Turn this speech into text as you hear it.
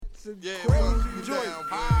It's a crazy joint.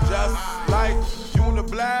 Just like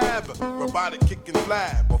Uniblab, robotic kicking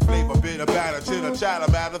flab, or flavor bitter batter, chitter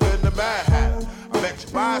chatter, matter than the Mad Hatter. I bet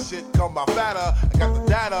you buy shit, come by fatter. I got the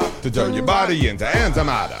data To turn your body into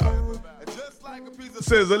antimatter.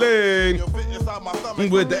 Sizzling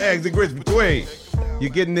with the eggs and grits between.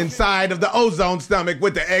 You're getting inside of the ozone stomach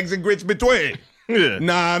with the eggs and grits between.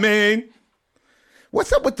 Nah, I mean.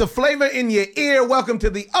 What's up with the flavor in your ear? Welcome to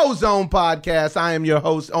the Ozone Podcast. I am your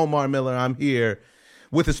host, Omar Miller. I'm here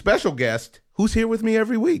with a special guest who's here with me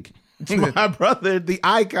every week. My brother, the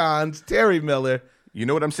icons, Terry Miller. You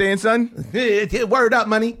know what I'm saying, son? Word up,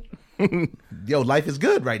 money. Yo, life is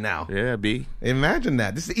good right now. Yeah, B. Imagine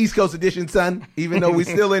that. This is the East Coast edition, son, even though we're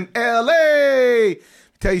still in L.A.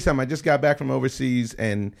 Tell you something, I just got back from overseas,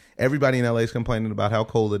 and everybody in L.A. is complaining about how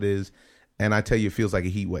cold it is, and I tell you, it feels like a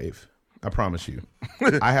heat wave. I promise you.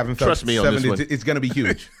 I haven't felt Trust me on this one. It's going to be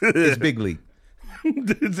huge. It's big league.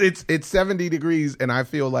 It's 70 degrees, and I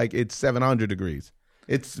feel like it's 700 degrees.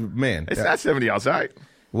 It's not 70 outside.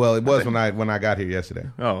 Well, it was when I got here yesterday.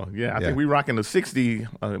 Oh yeah, I think we rocking the 60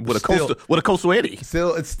 with a coastal eddy.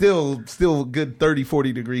 It's still good 30,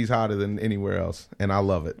 40 degrees hotter than anywhere else, and I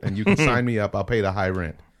love it. And you can sign me up. I'll pay the high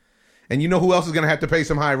rent. And you know who else is going to have to pay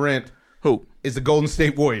some high rent? Who? Is the Golden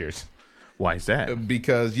State Warriors. Why is that?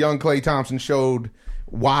 Because young Klay Thompson showed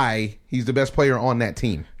why he's the best player on that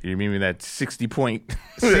team. You mean that 60-point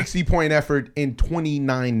 60-point effort in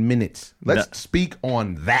 29 minutes. Let's speak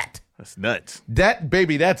on that. That's nuts.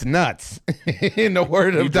 That's nuts. In the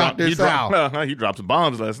word of Dr. Sal. He dropped some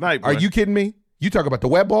bombs last night. Boy. Are you kidding me? You talk about the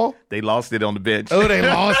wet ball? They lost it on the bench. Oh, they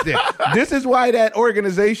lost it. This is why that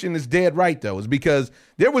organization is dead right, though, is because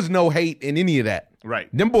there was no hate in any of that. Right.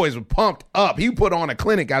 Them boys were pumped up. He put on a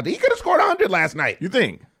clinic out there. He could have scored 100 last night. You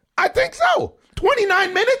think? I think so.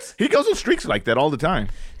 29 minutes? He goes on streaks like that all the time.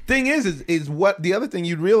 Thing is what the other thing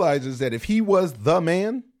you'd realize is that if he was the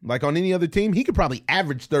man, like on any other team, he could probably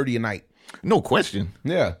average 30 a night. No question.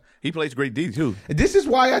 Yeah. He plays great D, too. This is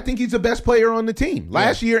why I think he's the best player on the team.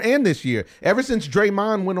 Last year and this year. Ever since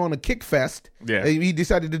Draymond went on a kick fest, he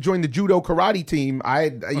decided to join the judo karate team. I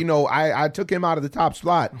took him out of the top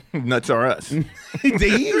slot. Nuts are us.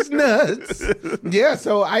 He's nuts. Yeah,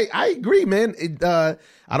 so I agree, man. I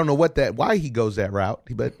don't know why he goes that route,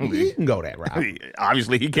 but he can go that route.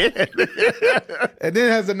 Obviously, he can. And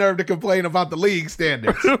then has the nerve to complain about the league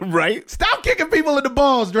standards. Right? Stop kicking people in the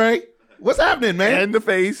balls, Dre. What's happening, man? And the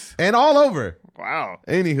face. And all over. Wow.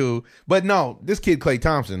 Anywho, but no, this kid Klay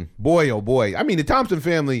Thompson, boy, oh boy. I mean, the Thompson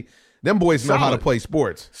family, them boys know how to play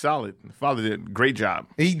sports. Solid. Father did a great job.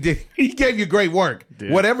 He did. He gave you great work.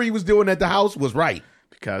 Whatever he was doing at the house was right.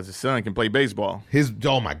 Because his son can play baseball.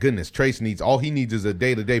 Oh my goodness, Trace all he needs is a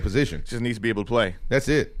day-to-day position. Just needs to be able to play. That's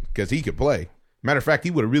it, because he could play. Matter of fact, he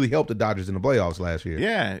would have really helped the Dodgers in the playoffs last year.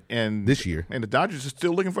 Yeah, and this year. And the Dodgers are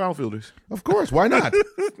still looking for outfielders. Of course, why not?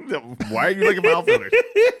 Why are you looking for outfielders?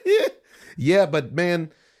 Yeah, but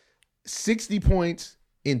man, 60 points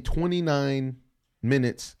in 29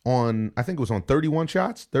 minutes on, I think it was on 30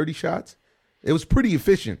 shots. It was pretty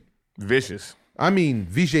efficient. Vicious. I mean,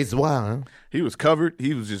 Vichyssoise. He was covered.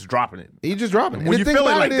 He was just dropping it. He just dropping it. When you feel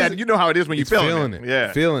it like that, you know how it is when you feeling it.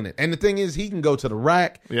 Yeah. Feeling it. And the thing is, he can go to the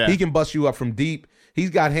rack. Yeah. He can bust you up from deep. He's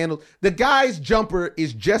got handles. The guy's jumper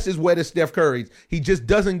is just as wet as Steph Curry's. He just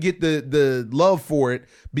doesn't get the love for it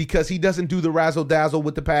because he doesn't do the razzle-dazzle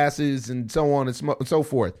with the passes and so on and so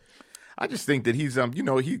forth. I just think that he's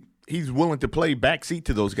he's willing to play backseat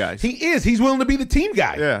to those guys. He is. He's willing to be the team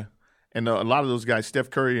guy. Yeah. And a lot of those guys, Steph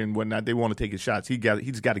Curry and whatnot, they want to take his shots. He's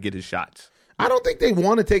got to get his shots. I don't think they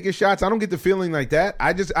want to take his shots. I don't get the feeling like that.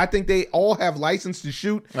 I think they all have license to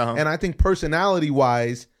shoot, and I think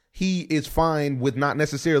personality-wise, he is fine with not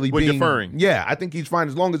necessarily being deferring. Yeah, I think he's fine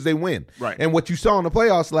as long as they win. Right. And what you saw in the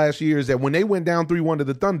playoffs last year is that when they went down 3-1 to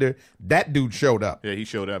the Thunder, that dude showed up. Yeah, he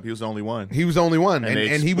showed up. He was the only one. He was the only one, and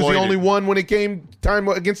he was the only one when it came time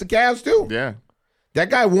against the Cavs too. Yeah, that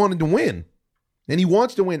guy wanted to win, and he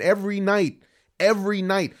wants to win every night. Every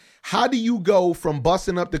night. How do you go from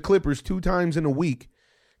busting up the Clippers 2 times in a week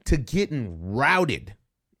to getting routed?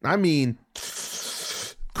 I mean,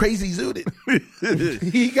 crazy zooted.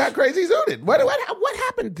 He got crazy zooted. What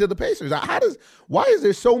happened to the Pacers? Why is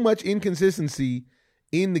there so much inconsistency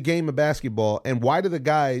in the game of basketball, and why do the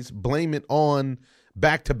guys blame it on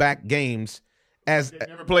back-to-back games? They've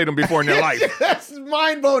never played them before in their life. That's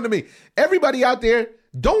mind-blowing to me. Everybody out there,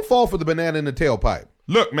 don't fall for the banana in the tailpipe.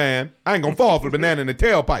 Look, man, I ain't gonna fall for the banana in the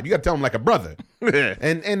tailpipe. You gotta tell him like a brother.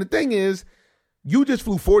 And the thing is, you just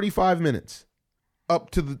flew 45 minutes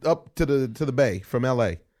up to the Bay from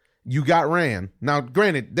LA. you got ran. Now,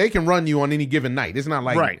 granted, they can run you on any given night. It's not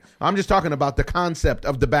like Right. I'm just talking about the concept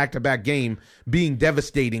of the back-to-back game being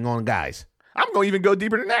devastating on guys. I'm going to even go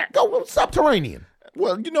deeper than that. Go subterranean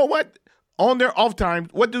Well, you know what? On their off time,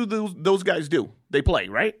 what do those guys do? They play,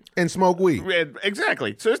 right? and smoke weed. Yeah,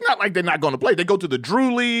 exactly. So it's not like they're not going to play. They go to the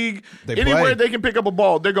Drew League. They Anywhere play. they can pick up a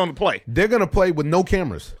ball, they're going to play. They're going to play with no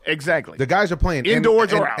cameras. Exactly. The guys are playing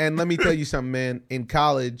Indoors and, or out. And let me tell you something, man. In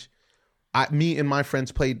college, me and my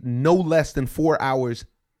friends played no less than 4 hours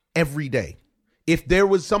every day. If there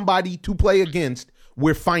was somebody to play against,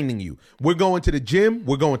 we're finding you. We're going to the gym.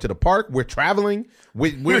 We're going to the park. We're traveling.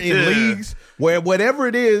 We're in leagues where whatever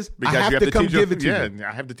it is, because I have to come give it to you. Yeah,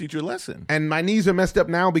 I have to teach you a lesson. And my knees are messed up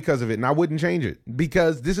now because of it, and I wouldn't change it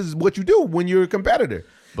because this is what you do when you're a competitor.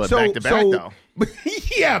 But back-to-back, though.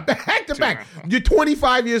 Yeah, back to back. You're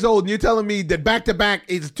 25 years old, and you're telling me that back to back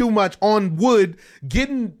is too much on wood,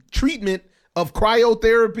 getting treatment of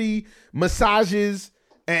cryotherapy, massages,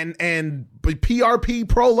 and PRP,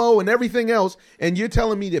 Prolo, and everything else, and you're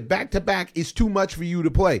telling me that back to back is too much for you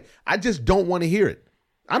to play. I just don't want to hear it.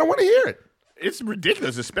 I don't want to hear it. It's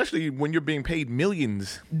ridiculous, especially when you're being paid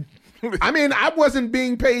millions. I mean, I wasn't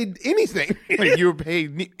being paid anything. You were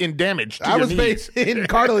paid in damage to I your was paid knees. in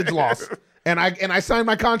cartilage loss, and I signed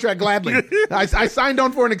my contract gladly. I signed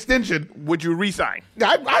on for an extension. Would you resign?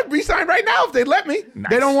 I'd resign right now if they'd let me. Nice.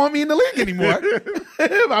 They don't want me in the league anymore.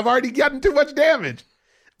 I've already gotten too much damage.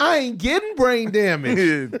 I ain't getting brain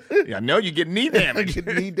damage. Yeah, I know you get knee I damage. get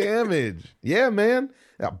knee damage. Yeah, man.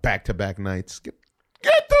 Back-to-back nights. Get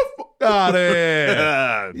the fuck out of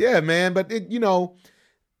here. Yeah, man. But,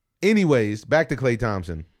 anyways, back to Klay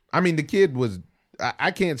Thompson. I mean, the kid was – I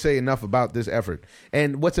can't say enough about this effort.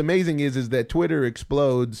 And what's amazing is that Twitter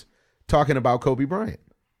explodes talking about Kobe Bryant.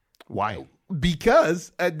 Why?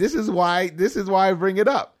 Because this is why I bring it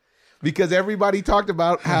up. Because everybody talked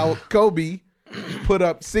about how Kobe – put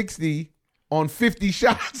up 60 on 50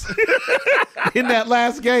 shots in that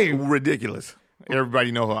last game. Ridiculous.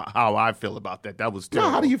 Everybody know how I feel about that. That was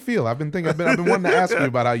terrible. No, how do you feel? I've been wanting to ask you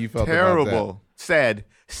about how you felt about Terrible. Sad.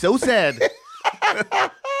 So sad.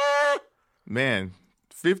 Man,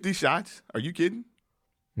 50 shots? Are you kidding?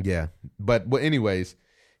 that. Yeah. But anyways,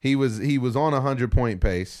 he was on a 100-point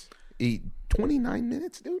pace. 29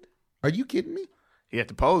 minutes, dude? Are you kidding me? He had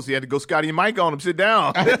to pose. He had to go Scotty and Mike on him. Sit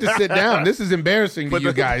down. I had to sit down. This is embarrassing to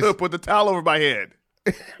you guys. Put the towel over my head.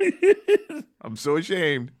 I'm so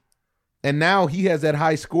ashamed. And now he has that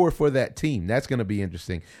high score for that team. That's going to be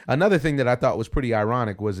interesting. Another thing that I thought was pretty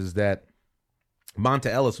ironic is that Monta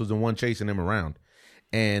Ellis was the one chasing him around.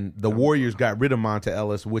 And the Warriors got rid of Monta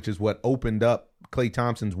Ellis, which is what opened up Klay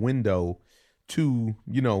Thompson's window to,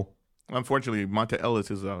 Unfortunately, Monta Ellis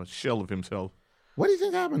is a shell of himself. what do you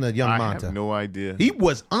think happened to young I Monta? have no idea. He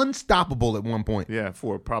was unstoppable at one point. Yeah,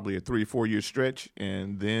 for probably a 3 or 4 year stretch,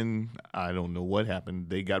 and then I don't know what happened.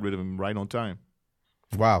 They got rid of him right on time.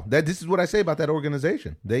 Wow. This is what I say about that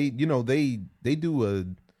organization. They do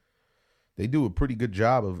a pretty good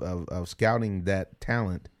job of scouting that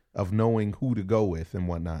talent, of knowing who to go with and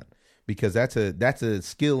whatnot, because that's a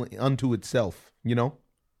skill unto itself,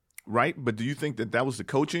 Right? But do you think that was the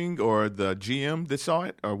coaching or the GM that saw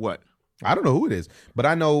it, or what? I don't know who it is, but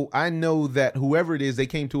I know that whoever it is, they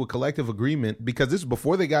came to a collective agreement, because this is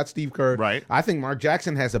before they got Steve Kerr. Right. I think Mark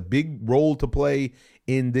Jackson has a big role to play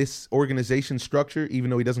in this organization structure,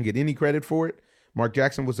 even though he doesn't get any credit for it. Mark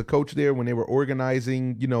Jackson was the coach there when they were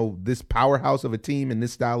organizing, this powerhouse of a team in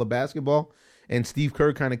this style of basketball. And Steve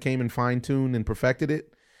Kerr kind of came and fine-tuned and perfected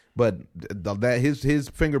it. But his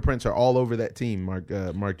fingerprints are all over that team,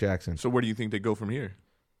 Mark Jackson. So where do you think they go from here?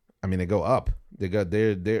 I mean, they go up. They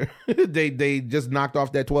just knocked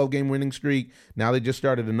off that 12-game winning streak. Now they just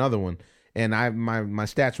started another one. And my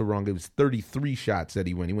stats were wrong. It was 33 shots that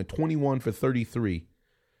he went. He went 21 for 33.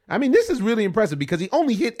 I mean, this is really impressive because he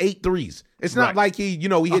only hit 8 threes. It's not like he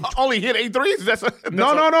hit only hit 8 threes.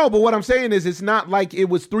 No. But what I'm saying is, it's not like it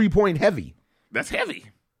was 3-point heavy. That's heavy.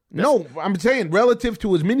 No, I'm saying relative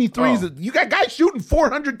to as many threes. You got guys shooting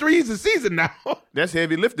 400 threes a season now. That's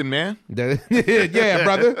heavy lifting, man. Yeah,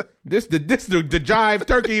 brother. This the jive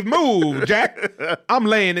turkey move, Jack. I'm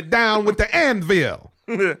laying it down with the anvil.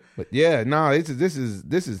 But yeah, no, this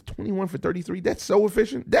is 21 for 33. That's so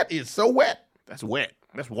efficient. That is so wet. That's wet.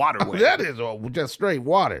 That's water wet. That is just straight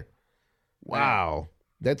water. Wow.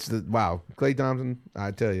 Wow. Klay Thompson,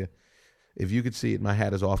 I tell you, if you could see it, my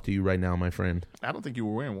hat is off to you right now, my friend. I don't think you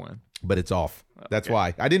were wearing one. But it's off. That's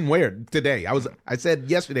why. I didn't wear it today. I said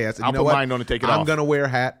yesterday, I said, I'll put mine on and take it off. I'm going to wear a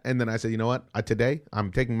hat. And then I said, you know what? Today,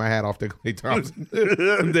 I'm taking my hat off to Klay Thompson.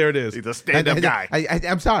 There it is. He's a stand-up guy.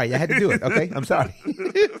 I'm sorry. I had to do it, okay? I'm sorry.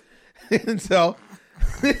 And so,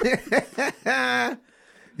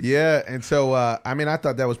 Yeah, and so I mean, I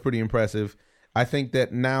thought that was pretty impressive. I think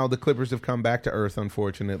that now the Clippers have come back to earth,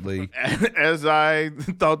 unfortunately. As I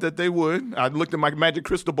thought that they would. I looked at my magic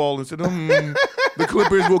crystal ball and said, the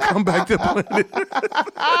Clippers will come back to play.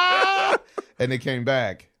 And they came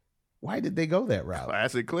back. Why did they go that route?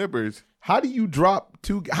 Classic Clippers. How do you drop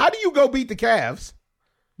two? How do you go beat the Cavs?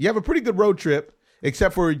 You have a pretty good road trip,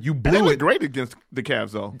 except for you They blew looked it. great against the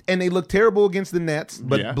Cavs, though. And they looked terrible against the Nets,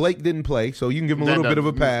 but Yeah. Blake didn't play, so you can give him a little bit of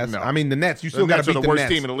a pass. No. I mean, the Nets, you The still got to Nets beat are the the worst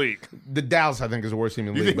Nets. team in the league. The Dallas, I think, is the worst team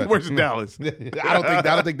in the You league. think worse than Dallas? I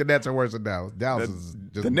don't think the Nets are worse than Dallas. Dallas is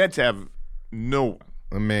just The Nets have no.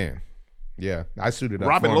 a man. Yeah, I suited up.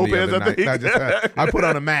 Robin for him the Lopez, other I think. night. I put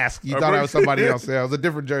on a mask. You thought I was somebody else. Yeah, it was a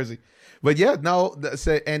different jersey. But yeah, no.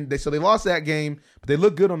 So they lost that game, but they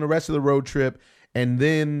looked good on the rest of the road trip. And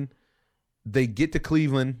then they get to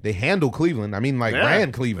Cleveland. They handle Cleveland. I mean,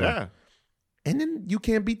 ran Cleveland. Yeah. And then you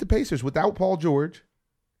can't beat the Pacers without Paul George.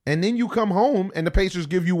 And then you come home and the Pacers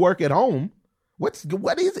give you work at home. What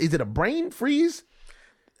is it a brain freeze?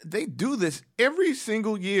 They do this every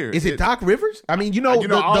single year. Is it Doc Rivers? I mean,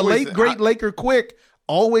 the always- late great Laker Quick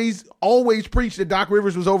always preached that Doc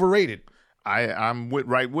Rivers was overrated. I'm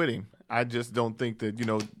right with him. I just don't think that,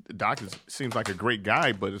 Doc seems like a great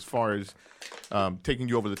guy, but as far as taking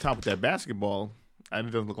you over the top with that basketball, it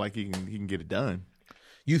doesn't look like he can get it done.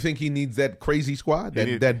 You think he needs that crazy squad,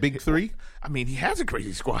 that big three? I mean, he has a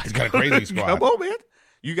crazy squad. He's got a crazy squad. Come on, man.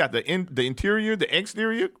 You got the interior, the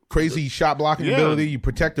exterior, Crazy shot blocking Yeah. ability. You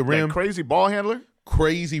protect the that rim. crazy ball handler.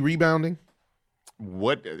 Crazy rebounding.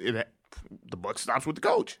 The buck stops with the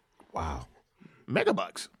coach. Wow. Mega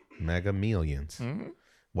bucks. Mega millions. Mm-hmm.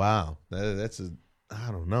 Wow. I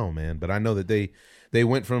don't know, man. But I know that they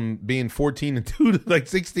went from being 14-2 to like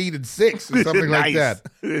 16-6 or something like Nice.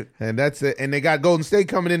 that. And that's it. And they got Golden State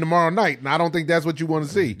coming in tomorrow night. And I don't think that's what you want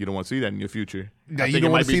to see. You don't want to see that in your future. Now, I you think don't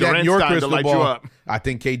it want might to be see that in Durant's your time to crystal light you ball. up. I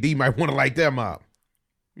think KD might want to light them up.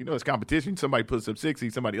 It's competition. Somebody puts up 60,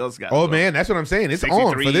 somebody else got Oh, man, that's what I'm saying. It's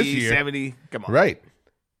on for this year. 70. Come on. Right.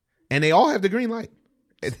 And they all have the green light.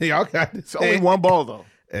 They all got It's only one ball, though.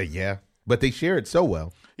 Yeah. But they share it so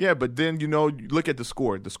well. Yeah, but then, you look at the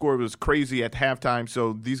score. The score was crazy at halftime,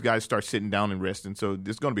 so these guys start sitting down and resting. So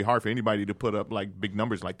it's going to be hard for anybody to put up like big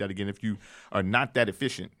numbers like that again if you are not that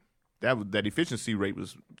efficient. That efficiency rate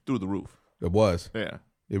was through the roof. It was. Yeah.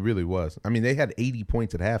 It really was. I mean, they had 80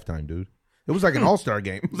 points at halftime, dude. It was like an all-star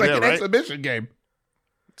game. It was like Yeah, an right? exhibition game.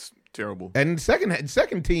 It's terrible. And the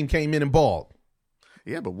second team came in and balled.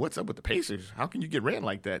 Yeah, but what's up with the Pacers? How can you get ran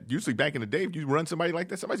like that? Usually back in the day, if you run somebody like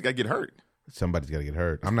that, somebody's got to get hurt. Somebody's got to get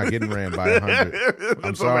hurt. I'm not getting ran by 100.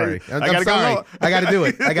 I'm sorry. I I'm gotta go sorry. low. I got to do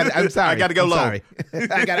it. I'm sorry. I gotta go I'm low. Sorry.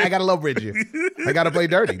 I got to low bridge you. I got to play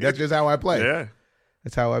dirty. That's just how I play. Yeah.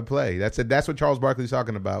 That's how I play. That's what Charles Barkley's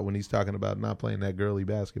talking about when he's talking about not playing that girly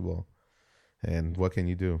basketball. And what can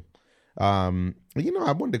you do? I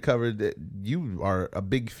wanted to cover that you are a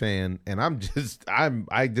big fan, and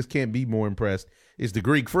I just can't be more impressed. Is the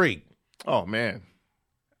Greek Freak. Oh, man.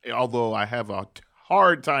 Although I have a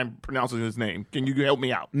hard time pronouncing his name. Can you help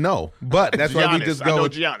me out? No, but that's why we Giannis. just I go. know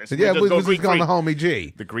Giannis. Yeah, We we just go just Greek call the Freak. homie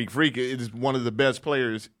G. The Greek Freak is one of the best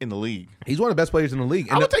players in the league. He's one of the best players in the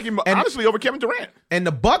league. I would take him, honestly, over Kevin Durant. And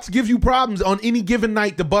the Bucks gives you problems on any given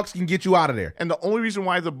night. The Bucks can get you out of there. And the only reason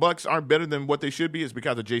why the Bucks aren't better than what they should be is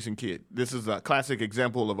because of Jason Kidd. This is a classic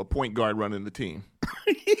example of a point guard running the team.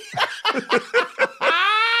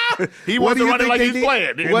 He What do wasn't you running think like they he's did?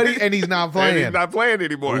 playing. And he's not And playing. he's not playing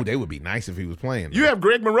anymore. Ooh, they would be nice if he was playing. You have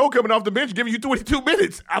Greg Monroe coming off the bench giving you 22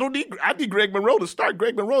 minutes. I need Greg Monroe to start.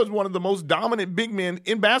 Greg Monroe is one of the most dominant big men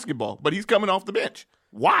in basketball, but he's coming off the bench.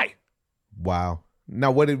 Why? Wow.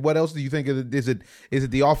 Now, what else do you think? Is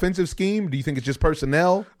it the offensive scheme? Do you think it's just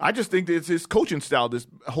personnel? I just think that it's his coaching style that's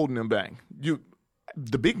holding him back.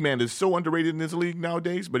 The big man is so underrated in this league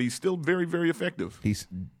nowadays, but he's still very, very effective. He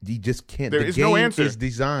just can't. There The is game no answer. is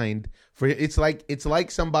designed for it's like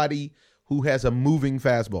somebody who has a moving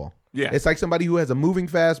fastball. Yeah. It's like somebody who has a moving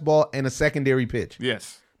fastball and a secondary pitch.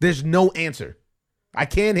 Yes. There's no answer. I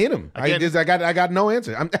can't hit him. I got no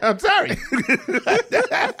answer. I'm sorry.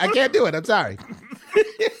 I can't do it. I'm sorry.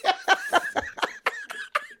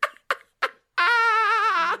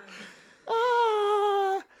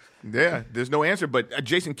 Yeah, there's no answer. But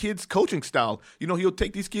Jason Kidd's coaching style, he'll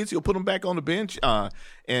take these kids, he'll put them back on the bench,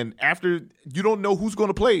 and after you don't know who's going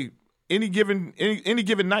to play any given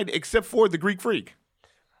night except for the Greek Freak.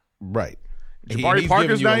 Right. Jabari He's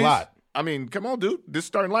Parker's giving you a nice. lot. I mean, come on, dude. This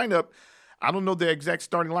starting lineup, I don't know the exact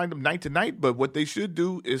starting lineup night to night, but what they should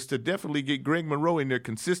do is to definitely get Greg Monroe in there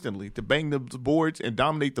consistently to bang the boards and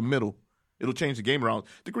dominate the middle It'll change the game around.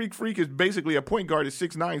 The Greek Freak is basically a point guard at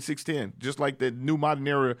 6'9", 6'10", just like the new modern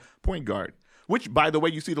era point guard. Which, by the way,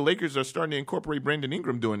 you see the Lakers are starting to incorporate Brandon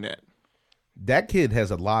Ingram doing that. That kid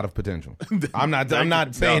has a lot of potential. I'm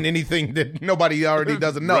not saying anything that nobody already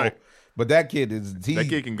doesn't know. Right. But that kid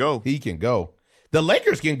can go. He can go. The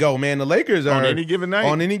Lakers can go, man. The Lakers are on any given night.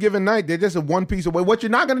 On any given night, they're just a one piece away. What you're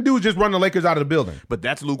not going to do is just run the Lakers out of the building. But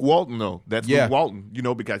that's Luke Walton, though. That's Luke Walton,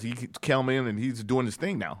 because he came in and he's doing his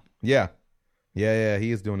thing now. Yeah.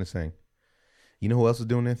 He is doing his thing. You know who else is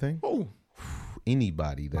doing their thing? Oh.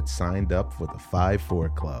 Anybody that signed up for the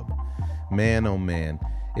 5-4 Club. Man, oh man.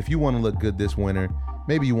 If you want to look good this winter,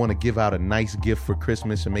 maybe you want to give out a nice gift for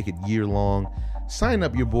Christmas and make it year-long, sign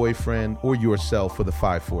up your boyfriend or yourself for the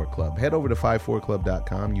 5-4 Club. Head over to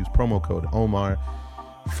 54club.com, use promo code OMAR.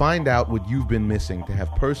 Find out what you've been missing to have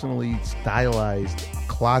personally stylized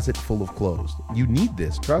closet full of clothes. You need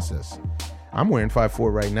this, trust us. I'm wearing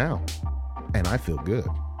 5-4 right now, and I feel good.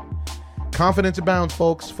 Confidence abounds,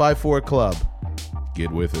 folks. 5-4 Club. Get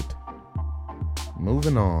with it.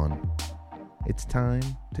 Moving on. It's time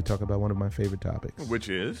to talk about one of my favorite topics. Which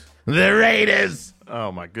is? The Raiders!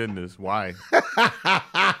 Oh, my goodness. Why?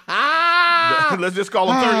 Let's just call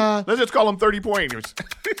them 30. Let's just call them 30-pointers.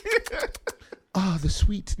 The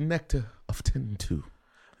sweet nectar of 10-2.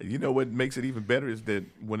 You know what makes it even better is that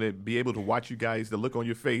when they be able to watch you guys, the look on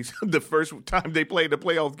your face the first time they play the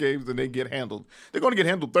playoff games and they get handled. They're going to get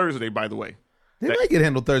handled Thursday, by the way. They might get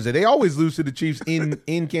handled Thursday. They always lose to the Chiefs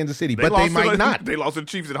in Kansas City, but they might not. They lost to the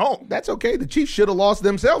Chiefs at home. That's okay. The Chiefs should have lost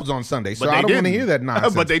themselves on Sunday, so I don't want to hear that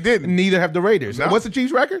nonsense. But they didn't. Neither have the Raiders. No. What's the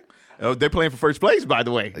Chiefs' record? Oh, they're playing for first place, by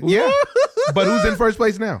the way. Yeah, but who's in first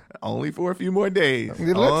place now? Only for a few more days.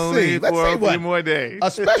 Let's see what few more days. A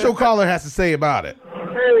special caller has to say about it.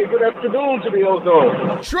 Hey, good afternoon to the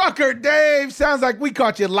Ozone. Trucker Dave, sounds like we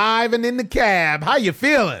caught you live and in the cab. How you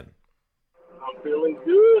feeling? I'm feeling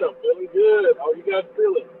good. How you guys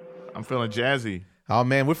feeling? I'm feeling jazzy. Oh,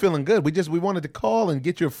 man, we're feeling good. We wanted to call and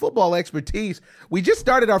get your football expertise. We just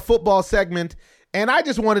started our football segment, and I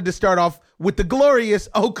just wanted to start off with the glorious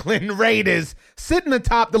Oakland Raiders sitting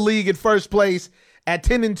atop the league at first place at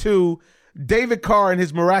 10-2. David Carr and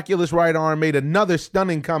his miraculous right arm made another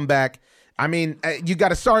stunning comeback. I mean, you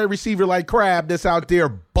got a sorry receiver like Crab that's out there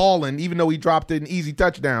balling, even though he dropped an easy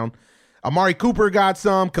touchdown. Amari Cooper got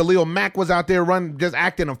some. Khalil Mack was out there running, just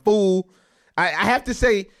acting a fool. I have to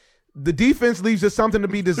say, the defense leaves us something to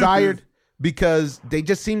be desired because they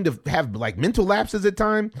just seem to have like mental lapses at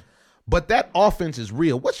times. But that offense is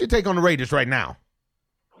real. What's your take on the Raiders right now?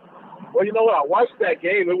 Well, you know what? I watched that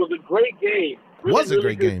game. It was a great game. A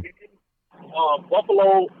great game.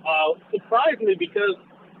 Buffalo surprised me because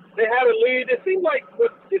they had a lead. It seemed like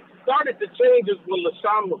what it started to change is when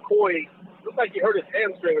LaShawn McCoy looked like he hurt his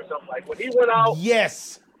hamstring or something. Like when he went out.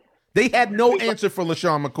 Yes. They had no answer for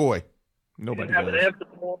LaShawn McCoy. Nobody didn't have an answer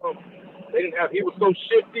for him. They didn't have. He was so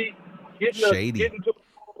shifty, Shady. getting to the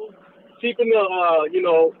ball, keeping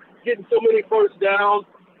the getting so many first downs,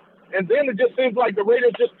 and then it just seems like the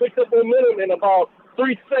Raiders just picked up momentum in about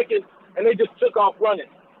 3 seconds, and they just took off running.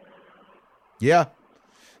 Yeah.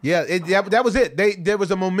 That was it. There was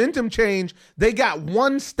a momentum change. They got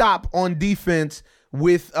one stop on defense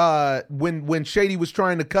with when Shady was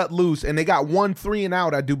trying to cut loose, and they got 1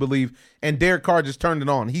 3-and-out, I do believe, and Derek Carr just turned it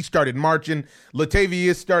on. He started marching.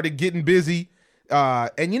 Latavius started getting busy.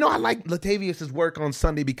 And I like Latavius' work on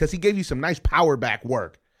Sunday because he gave you some nice power back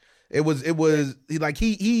work. It was like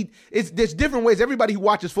there's different ways. Everybody who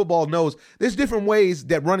watches football knows there's different ways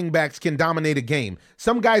that running backs can dominate a game.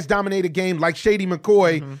 Some guys dominate a game like Shady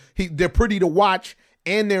McCoy. Mm-hmm. They're pretty to watch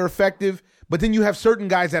and they're effective. But then you have certain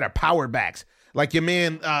guys that are power backs, like your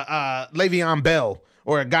man Le'Veon Bell,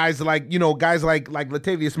 or guys like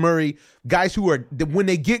Latavius Murray, guys who are, when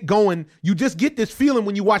they get going, you just get this feeling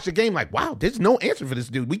when you watch the game like, wow, there's no answer for this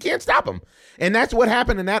dude. We can't stop him. And that's what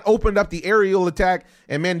happened, and that opened up the aerial attack.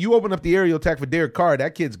 And, man, you open up the aerial attack for Derek Carr,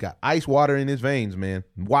 that kid's got ice water in his veins, man.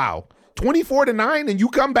 Wow. 24-9, and you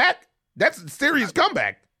come back? That's a serious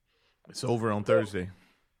comeback. It's over on Thursday.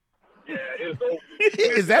 Yeah, it's over.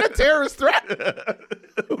 Is that a terrorist threat?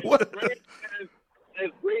 As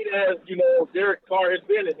great as Derek Carr has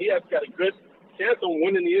been, and he has got a good chance on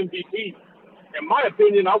winning the MVP. In my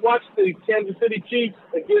opinion, I watched the Kansas City Chiefs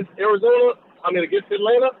against Atlanta,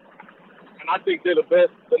 and I think they're the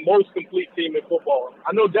most complete team in football.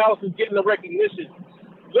 I know Dallas is getting the recognition.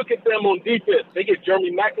 Look at them on defense. They get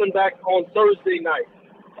Jeremy Maclin back on Thursday night.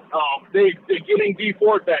 They're getting Dee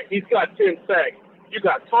Ford back. He's got 10 sacks. You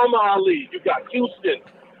got Tom Ali. You got Houston.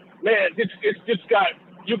 Man, it's just got.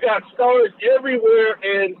 You got stars everywhere,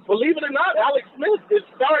 and believe it or not, Alex Smith is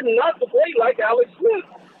starting not to play like Alex Smith.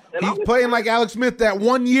 And He's playing like Alex Smith that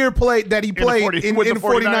 1 year played in the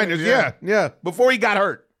 49ers. Yeah. Before he got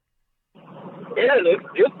hurt. Yeah,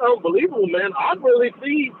 it's unbelievable, man. I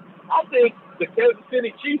think the Kansas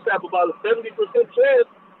City Chiefs have about a 70% chance.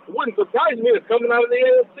 It wouldn't surprise me if coming out of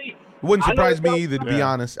the AFC. Wouldn't surprise me either, to be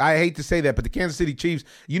honest. I hate to say that, but the Kansas City Chiefs,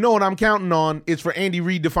 you know what I'm counting on is for Andy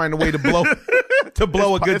Reid to find a way to blow a good it's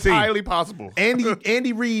team. It's highly possible.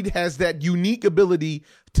 Andy Reid has that unique ability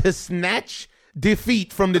to snatch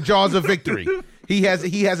defeat from the jaws of victory. He has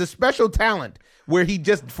a special talent where he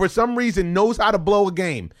just, for some reason, knows how to blow a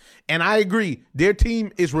game. And I agree, their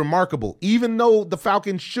team is remarkable, even though the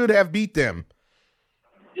Falcons should have beat them.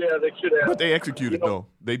 Yeah, they should have. But they executed, though.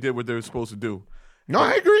 They did what they were supposed to do. No,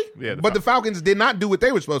 I agree. Yeah, but the Falcons did not do what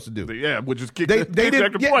they were supposed to do. Which is kick They the did.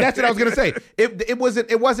 second Yeah, point. that's what I was going to say.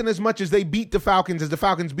 It wasn't as much as they beat the Falcons as the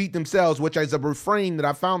Falcons beat themselves, which is a refrain that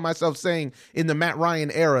I found myself saying in the Matt Ryan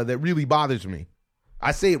era that really bothers me.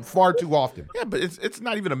 I say it far too often. Yeah, but it's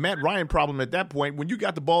not even a Matt Ryan problem at that point. When you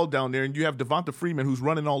got the ball down there and you have Devonta Freeman who's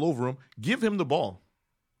running all over him, give him the ball.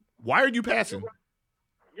 Why are you passing?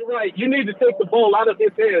 You're right. You need to take the ball out of his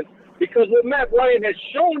hands because what Matt Ryan has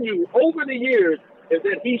shown you over the years is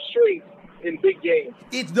that he shrinks in big games.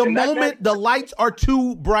 It's the moment the lights are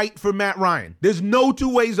too bright for Matt Ryan. There's no two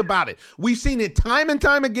ways about it. We've seen it time and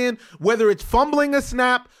time again, whether it's fumbling a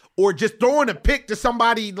snap or just throwing a pick to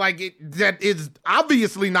somebody that is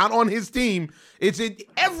obviously not on his team.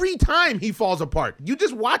 Every time he falls apart. You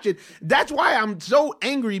just watch it. That's why I'm so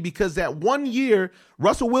angry, because that 1 year,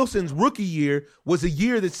 Russell Wilson's rookie year, was a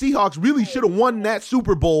year that Seahawks really should have won that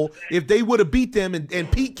Super Bowl if they would have beat them.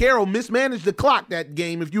 And Pete Carroll mismanaged the clock that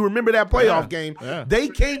game. If you remember that playoff game,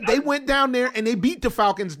 they went down there and they beat the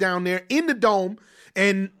Falcons down there in the dome,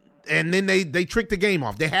 and then they tricked the game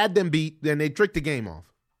off. They had them beat, then they tricked the game off.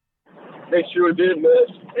 They sure did, man.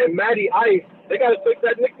 And Matty Ice, they got to take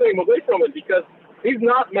that nickname away from him because he's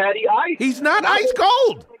not Matty Ice. He's not ice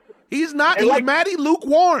cold. He's not. And he's Matty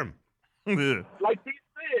lukewarm. Like Pete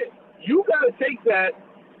said, you got to take that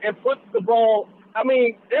and put the ball. I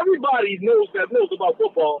mean, everybody knows about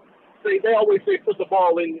football. They always say put the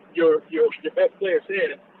ball in your best player's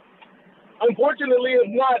head. Unfortunately,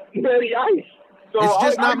 it's not Matty Ice. So it's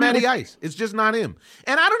just not Matty Ice. It's just not him.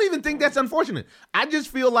 And I don't even think that's unfortunate. I just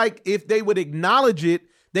feel like if they would acknowledge it,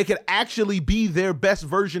 they could actually be their best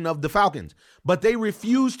version of the Falcons. But they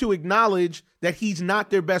refuse to acknowledge that he's not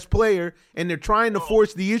their best player, and they're trying to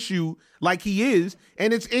force the issue like he is,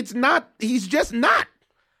 and it's not. He's just not.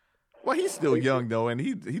 Well, he's still young, though, and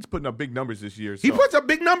he's putting up big numbers this year. So. He puts up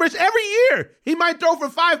big numbers every year. He might throw for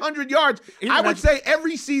 500 yards. I would say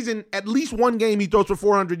every season, at least one game, he throws for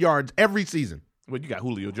 400 yards every season. Well, you got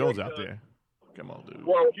Julio Jones out there. Come on, dude.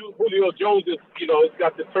 Well, Julio Jones is, he's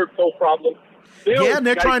got the turf toe problem. And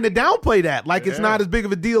they're trying to downplay that like it's not as big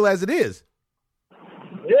of a deal as it is.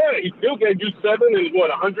 Yeah, he still gave you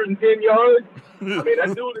 110 yards? I mean,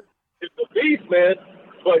 that dude is a beast, man.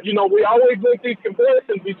 But, we always make these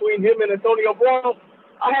comparisons between him and Antonio Brown.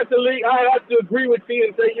 I have to agree with T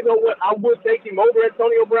and say, you know what, I would take him over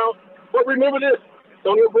Antonio Brown. But remember this,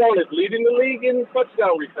 Antonio Brown is leading the league in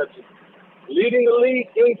touchdown receptions, leading the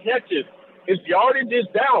league in catches. His yardage is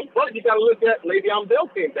down, but you got to look at Le'Veon Bell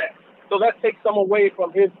came back. So that takes some away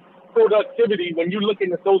from his productivity when you're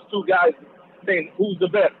looking at those two guys saying who's the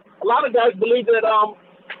best. A lot of guys believe that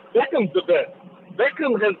Beckham's the best.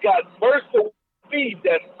 Beckham has got burst of speed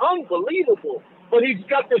that's unbelievable, but he's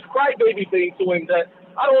got this crybaby thing to him that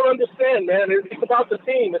I don't understand, man. It's about the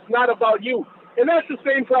team. It's not about you. And that's the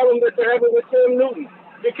same problem that they're having with Cam Newton,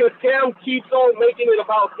 because Cam keeps on making it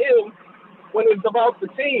about him when it's about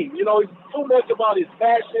the team. It's too much about his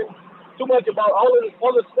passion, too much about all of this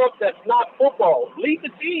other stuff that's not football. Lead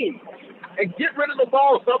the team and get rid of the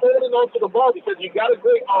ball. Stop holding on to the ball because you got a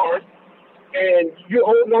great arm and you're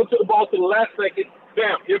holding on to the ball to the last second.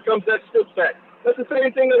 Bam, here comes that strip sack. That's the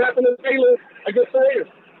same thing that happened to Taylor against the Raiders.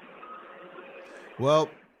 Well,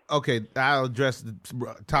 okay, I'll address the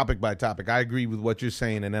topic by topic. I agree with what you're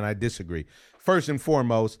saying, and then I disagree. First and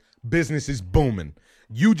foremost, business is booming.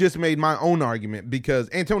 You just made my own argument because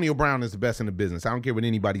Antonio Brown is the best in the business. I don't care what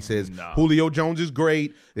anybody says. No. Julio Jones is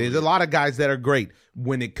great. There's a lot of guys that are great.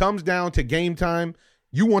 When it comes down to game time,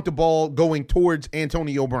 you want the ball going towards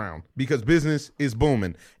Antonio Brown because business is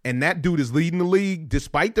booming. And that dude is leading the league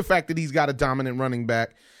despite the fact that he's got a dominant running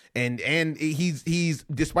back. And he's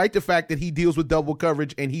despite the fact that he deals with double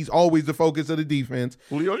coverage and he's always the focus of the defense.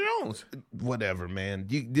 Julio Jones. Whatever, man.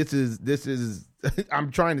 This is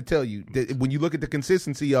I'm trying to tell you that when you look at the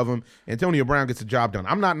consistency of him, Antonio Brown gets the job done.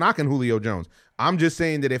 I'm not knocking Julio Jones. I'm just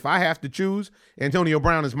saying that if I have to choose, Antonio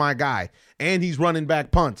Brown is my guy. And he's running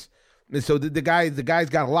back punts. And so the guy's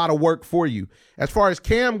got a lot of work for you. As far as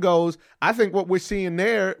Cam goes, I think what we're seeing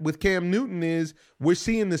there with Cam Newton is we're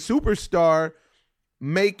seeing the superstar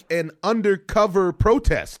make an undercover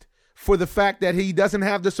protest for the fact that he doesn't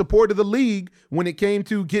have the support of the league when it came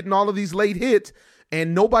to getting all of these late hits,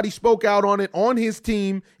 and nobody spoke out on it on his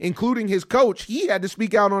team, including his coach. He had to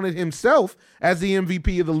speak out on it himself as the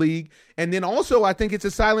MVP of the league. And then also I think it's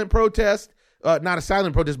a silent protest, not a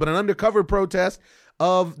silent protest, but an undercover protest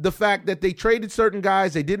of the fact that they traded certain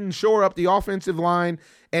guys, they didn't shore up the offensive line,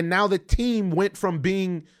 and now the team went from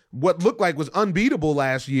being what looked like was unbeatable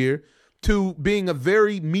last year to being a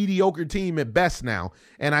very mediocre team at best now.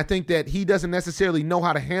 And I think that he doesn't necessarily know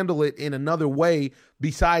how to handle it in another way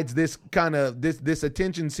besides this kind of this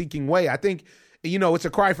attention-seeking way. I think, it's a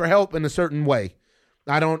cry for help in a certain way.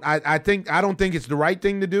 I don't think it's the right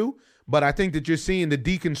thing to do, but I think that you're seeing the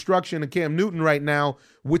deconstruction of Cam Newton right now,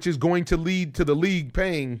 which is going to lead to the league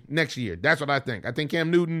paying next year. That's what I think. I think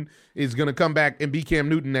Cam Newton is going to come back and be Cam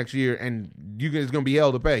Newton next year, and it's going to be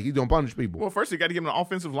hell to pay. He's going to punish people. Well, first you got to give him an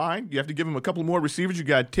offensive line. You have to give him a couple more receivers. You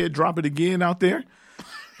got Ted drop it again out there.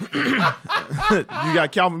 You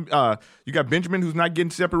got Calvin. You got Benjamin, who's not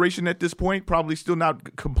getting separation at this point, probably still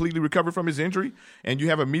not completely recovered from his injury, and you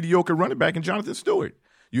have a mediocre running back in Jonathan Stewart.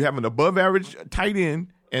 You have an above-average tight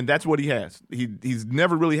end. And that's what he has. He's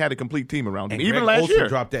never really had a complete team around him. And even Greg last Olsen year,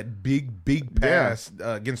 dropped that big pass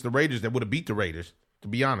against the Raiders that would have beat the Raiders. To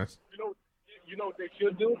be honest, You know what they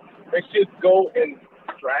should do? They should go and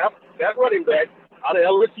draft that running back out of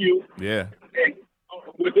LSU. yeah, And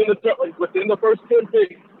within the first 10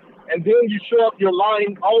 picks, and then you show up your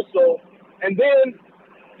line also, and then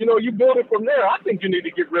you build it from there. I think you need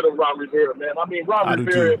to get rid of Ron Rivera, man. I mean, Ron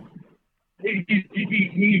Rivera,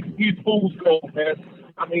 he's fool's gold, man.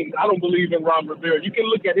 I mean, I don't believe in Ron Rivera. You can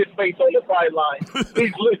look at his face on the sideline.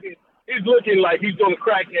 He's looking like he's going to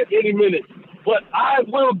crack at any minute. But I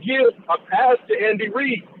will give a pass to Andy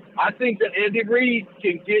Reid. I think that Andy Reid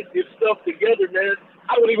can get his stuff together, man.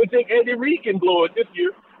 I don't even think Andy Reid can blow it this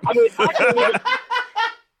year. I mean,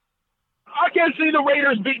 I can't see the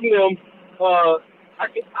Raiders beating them.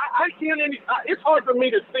 It's hard for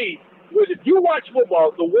me to see. If you watch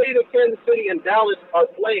football, the way that Kansas City and Dallas are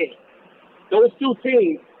playing, those two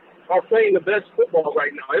teams are playing the best football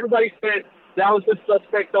right now. Everybody said Dallas is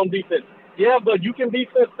suspect on defense. Yeah, but you can be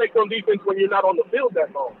suspect on defense when you're not on the field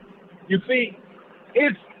that long. You see,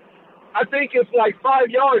 I think it's like 5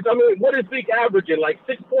 yards. I mean, what is Zeke averaging? Like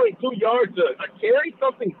 6.2 yards a carry?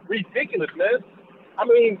 Something ridiculous, man. I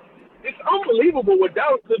mean, it's unbelievable what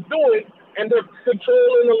Dallas is doing, and they're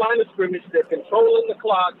controlling the line of scrimmage. They're controlling the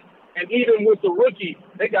clock. And even with the rookie,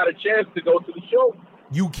 they got a chance to go to the show.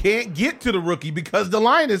 You can't get to the rookie because the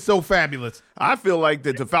line is so fabulous. I feel like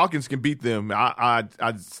that the Falcons can beat them. I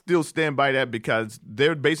still stand by that because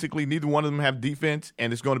they're basically neither one of them have defense,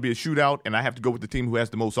 and it's going to be a shootout, and I have to go with the team who has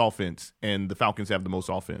the most offense, and the Falcons have the most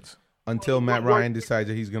offense. Until Matt Ryan decides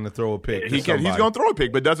that he's going to throw a pick. He's going to throw a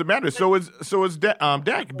pick, but it doesn't matter. So is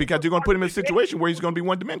Dak, because you're going to put him in a situation where he's going to be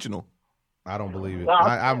one-dimensional. I don't believe it.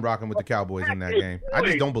 I'm rocking with the Cowboys in that game. I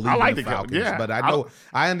just don't believe in the Falcons. But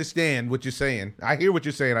I understand what you're saying. I hear what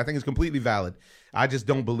you're saying. I think it's completely valid. I just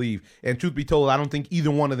don't believe. And truth be told, I don't think either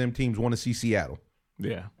one of them teams want to see Seattle.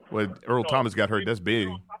 Yeah. Well, Earl Thomas got hurt. That's big.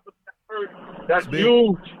 That's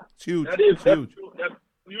huge. It's huge. That is huge. That's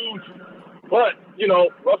huge. But,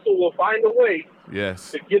 Russell will find a way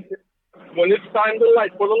to get when it's time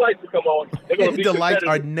for the lights to come on. They're going to be the lights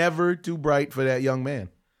are never too bright for that young man.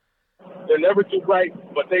 They're never too bright,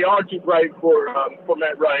 but they are too bright for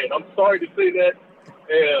Matt Ryan. I'm sorry to say that.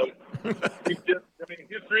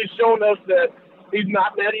 History has shown us that he's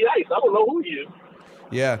not Matty Ice. I don't know who he is.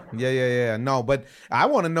 Yeah. No, but I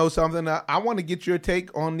want to know something. I want to get your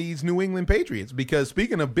take on these New England Patriots because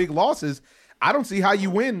speaking of big losses, I don't see how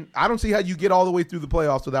you win. I don't see how you get all the way through the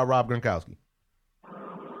playoffs without Rob Gronkowski.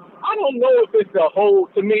 I don't know if it's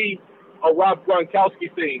a Rob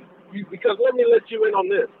Gronkowski thing because let me let you in on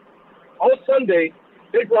this. On Sunday,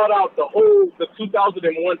 they brought out the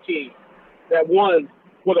 2001 team that won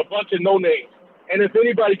with a bunch of no-names. And if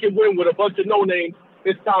anybody can win with a bunch of no-names,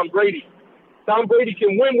 it's Tom Brady. Tom Brady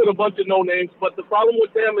can win with a bunch of no-names, but the problem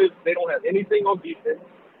with them is they don't have anything on defense.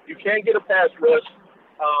 You can't get a pass rush.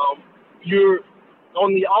 You're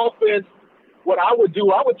on the offense. What I would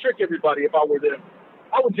do, I would trick everybody if I were them.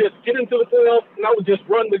 I would just get into the playoffs, and I would just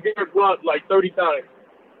run the Garrett Blunt like 30 times.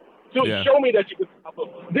 Show me that you can stop them.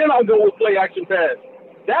 Then I'll go with play action pass.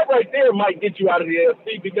 That right there might get you out of the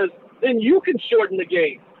AFC because then you can shorten the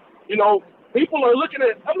game. People are looking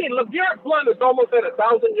at LeGarrette Blount is almost at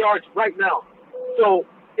 1,000 yards right now. So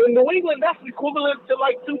in New England, that's equivalent to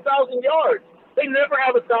like 2,000 yards. They never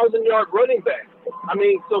have a 1,000-yard running back. I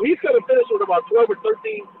mean, so he's going to finish with about 12 or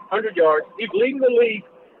 1,300 yards. He's leading the league,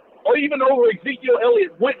 or even over Ezekiel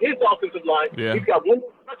Elliott with his offensive line. Yeah. He's got one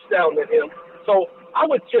more touchdown than him. So I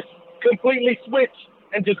would just completely switch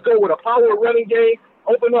and just go with a power running game,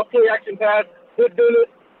 open up play action pass, hit Bennett,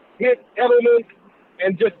 hit Edelman,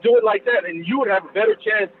 and just do it like that. And you would have a better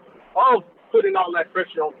chance of putting all that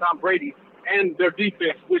pressure on Tom Brady and their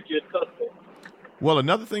defense, which is suspect. Well,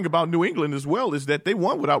 another thing about New England as well is that they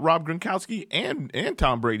won without Rob Gronkowski and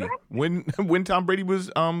Tom Brady when Tom Brady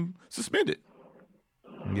was suspended.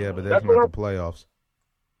 Yeah, but that's not the playoffs.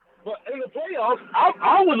 But in the playoffs,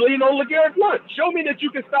 I would lean on LeGarrette Blount. Show me that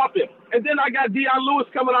you can stop him. And then I got Deion Lewis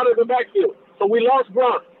coming out of the backfield. So we lost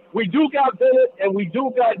Gronk. We do got Bennett, and we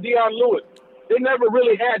do got Deion Lewis. They never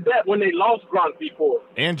really had that when they lost Gronk before.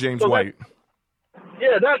 And James White.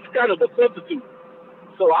 That's kind of a substitute.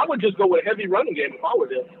 So I would just go with a heavy running game if I were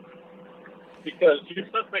them, because you're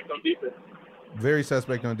suspect on defense. Very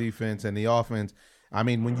suspect on defense, and the offense. I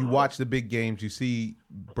mean, when you watch the big games, you see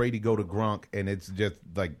Brady go to Gronk, and it's just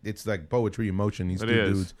like poetry in motion. These two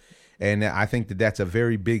dudes, and I think that's a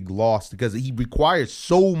very big loss because he requires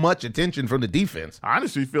so much attention from the defense. I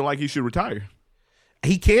honestly feel like he should retire.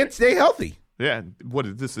 He can't stay healthy. Yeah, what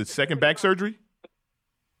is this? His second back surgery?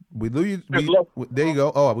 We lose. There you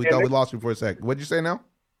go. Oh, we thought we lost you for a sec. What'd you say now?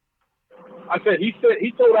 I said he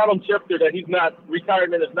told Adam Schefter that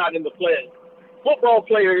retirement is not in the plan. Football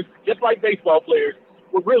players, just like baseball players,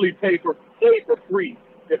 would really play for free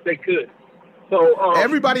if they could. So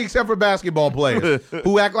everybody except for basketball players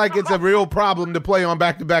who act like it's a real problem to play on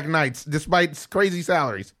back-to-back nights despite crazy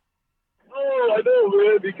salaries. Oh, I know,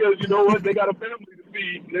 man, because you know what? They got a family to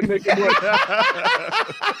feed. They make it work.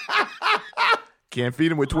 Can't feed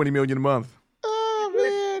them with $20 million a month. Oh,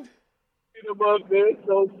 man. Feed them up, man.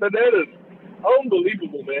 So bananas.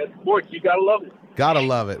 Unbelievable, man. Sports, you got to love it. Gotta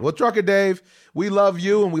love it. Well, Trucker Dave, we love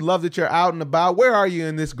you, and we love that you're out and about. Where are you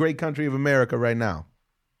in this great country of America right now?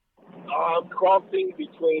 I'm crossing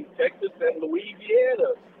between Texas and Louisiana.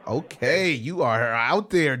 Okay, you are out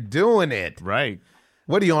there doing it. Right.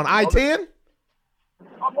 What are you on, I-10?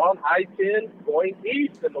 I'm on I-10 going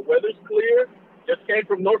east, and the weather's clear. Just came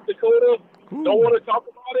from North Dakota. Ooh. Don't want to talk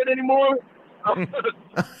about it anymore.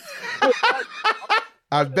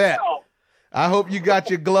 I bet. I hope you got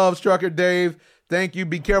your gloves, Trucker Dave. Thank you.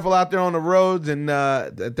 Be careful out there on the roads, and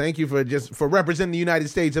thank you for representing the United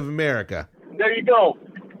States of America. There you go.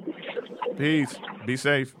 Peace. Be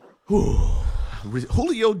safe.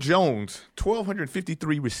 Julio Jones,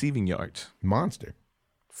 1,253 receiving yards. Monster.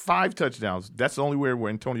 5 touchdowns. That's the only where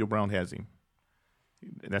Antonio Brown has him.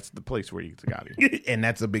 That's the place where he's got him. And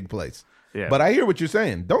that's a big place. Yeah. But I hear what you're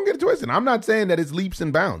saying. Don't get it twisted. I'm not saying that it's leaps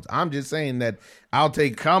and bounds. I'm just saying that I'll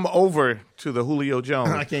take. Come over to the Julio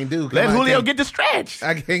Jones. I can't do. Let Julio get the stretch.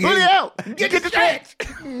 I can't Julio, get the stretch.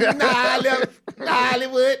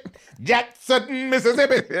 Hollywood, Jackson,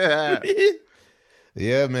 Mississippi.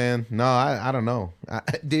 Yeah, man. No, I don't know. I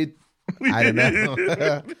don't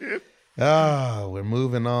know. Oh, we're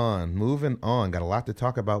moving on. Got a lot to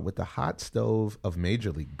talk about with the hot stove of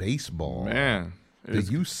Major League Baseball. Man. Do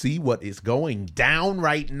you see what is going down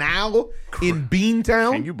right now in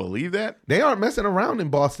Beantown? Can you believe that? They aren't messing around in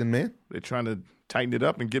Boston, man. They're trying to tighten it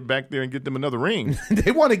up and get back there and get them another ring.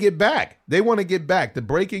 They want to get back. The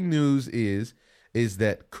breaking news is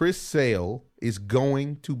that Chris Sale is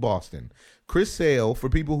going to Boston. Chris Sale, for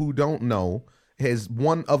people who don't know, is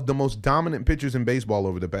one of the most dominant pitchers in baseball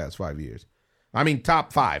over the past 5 years. I mean,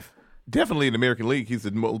 top 5. Definitely in the American League. He's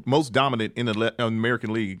the most dominant in the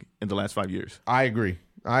American League in the last 5 years. I agree.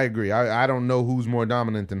 I don't know who's more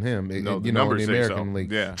dominant than him, in the American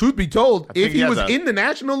League. Yeah. Truth be told, if he was in the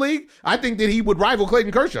National League, I think that he would rival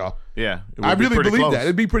Clayton Kershaw. Yeah. I really believe that.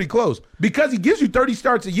 It'd be pretty close. Because he gives you 30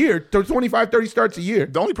 starts a year, 25, 30 starts a year.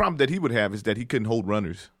 The only problem that he would have is that he couldn't hold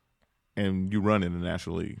runners. And you run in the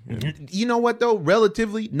National League. You know what, though?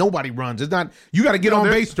 Relatively, nobody runs. It's not. You got to get on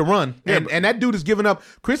base to run. And that dude is giving up.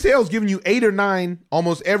 Chris Sale's giving you 8 or 9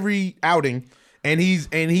 almost every outing. And he's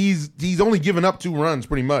only given up 2 runs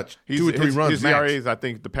pretty much. 2 or 3 runs his max. ERA is, I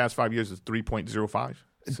think, the past 5 years is 3.05.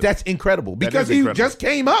 So that's incredible because he just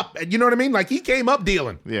came up. You know what I mean? Like he came up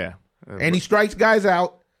dealing. Yeah. And he strikes guys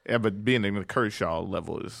out. Yeah, but being in the Kershaw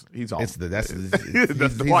level he's all. That's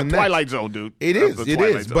the Twilight Zone, dude. It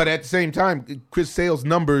is. But at the same time, Chris Sale's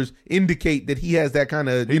numbers indicate that he has that kind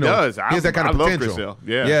of. He has that kind of potential. Love Chris Sale.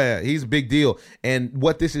 Yeah, he's a big deal. And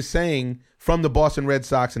what this is saying from the Boston Red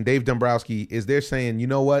Sox and Dave Dombrowski is they're saying, you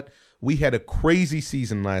know what? We had a crazy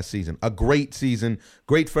season last season, a great season,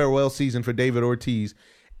 great farewell season for David Ortiz.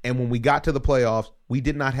 And when we got to the playoffs, we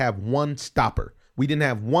did not have one stopper. We didn't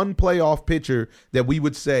have one playoff pitcher that we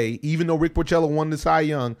would say, even though Rick Porcello won the Cy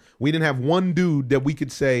Young, we didn't have one dude that we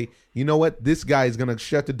could say, you know what, this guy is going to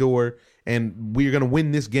shut the door and we're going to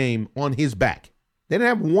win this game on his back. They didn't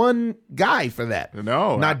have one guy for that.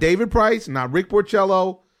 No. Not David Price, not Rick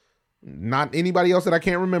Porcello, not anybody else that I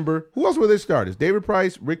can't remember. Who else were their starters? David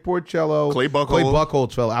Price, Rick Porcello, Clay Buchholz. Clay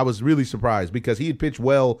Buchholz fell. I was really surprised because he had pitched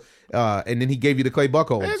well, and then he gave you the Clay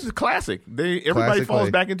Buchholz. It's a classic. Everybody Classic falls Clay.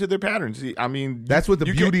 back into their patterns. I mean, That's what the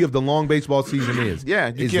you beauty of the long baseball season is. Yeah,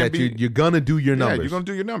 you is can't that be- you're gonna do your Yeah, numbers. you're going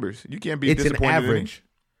to do your numbers. You can't be It's an disappointed in average.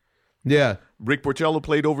 Yeah, Rick Porcello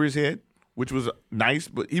played over his head, which was nice,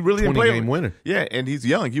 but he really didn't 20 play. game winner. Yeah, and he's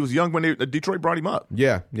young. He was young when Detroit brought him up.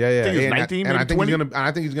 yeah. I think he was and 19, and I maybe think 20.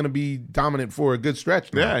 I think he's gonna be dominant for a good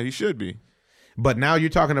stretch. Now. Yeah, he should be. But now you're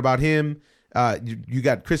talking about him. You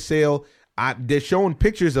got Chris Sale. They're showing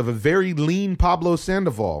pictures of a very lean Pablo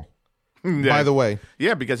Sandoval. By the way,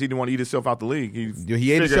 Yeah, because he didn't want to eat himself out the league. he ate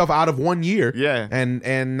figured- himself out of 1 year. Yeah.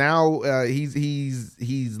 and now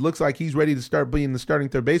he's looks like he's ready to start being the starting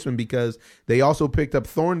third baseman because they also picked up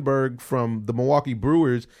Thornburg from the Milwaukee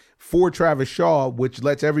Brewers for Travis Shaw, which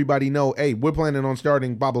lets everybody know, hey, we're planning on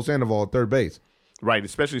starting Pablo Sandoval at third base. Right,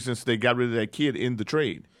 especially since they got rid of that kid in the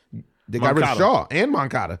trade. They got rid of Moncada. Shaw and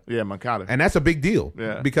Moncada. Yeah, Moncada. And that's a big deal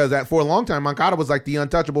Yeah. because for a long time, Moncada was like the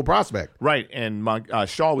untouchable prospect. Right, and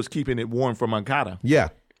Shaw was keeping it warm for Moncada. Yeah.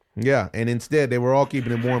 And instead, they were all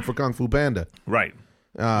keeping it warm for Kung Fu Panda. Right.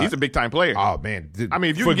 He's a big-time player. Oh, man. I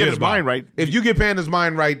mean, if you can Forget get his about mind it. right. If you get Panda's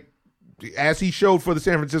mind right, as he showed for the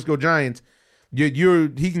San Francisco Giants, he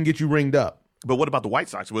can get you ringed up. But what about the White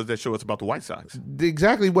Sox? What does that show us about the White Sox?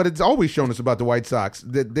 Exactly what it's always shown us about the White Sox,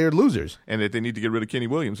 that they're losers. And that they need to get rid of Kenny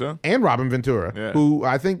Williams, huh? And Robin Ventura, Yeah. who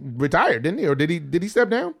I think retired, didn't he? Or did he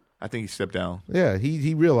step down? I think he stepped down. Yeah,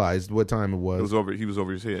 he realized what time it was. He was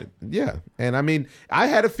over his head. Yeah, and I mean, I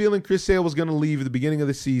had a feeling Chris Sale was going to leave at the beginning of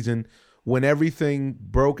the season when everything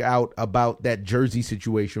broke out about that jersey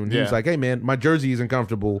situation. He was Yeah. like, "Hey, man, my jersey isn't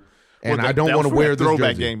comfortable, and Well, I don't that want was to for wear that this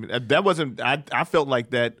throwback jersey." game. That wasn't. I felt like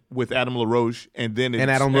that with Adam LaRoche, and then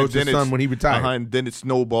Adam Roach's son when he retired. And then it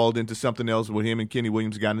snowballed into something else with him and Kenny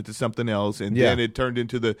Williams got into something else, and Yeah. then it turned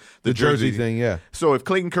into the jersey thing. Yeah, So if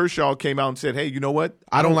Clayton Kershaw came out and said, "Hey, you know what?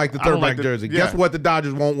 I don't like the I don't throwback like jersey." yeah, Guess what? The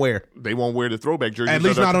Dodgers won't wear. They won't wear the throwback jersey. At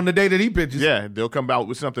least not on the day that he pitches. Yeah, they'll come out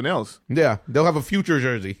with something else, Yeah, they'll have a future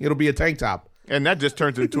jersey. It'll be a tank top. and that just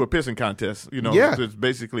turns into a pissing contest. You know, Yeah. it's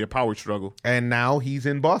basically a power struggle And now he's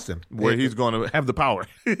in Boston, where he's going to have the power.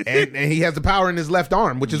 and he has the power in his left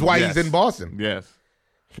arm, which is why Yes. he's in Boston. Yes.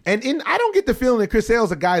 And I don't get the feeling that Chris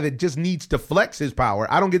Sale's a guy that just needs to flex his power.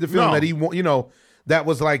 I don't get the feeling No. that that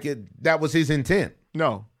was that was his intent.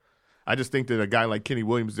 No. I just think that a guy like Kenny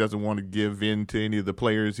Williams doesn't want to give in to any of the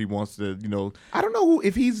players. He wants to, I don't know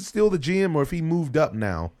if he's still the GM or if he moved up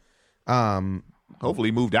now. hopefully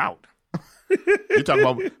he moved out. You're talking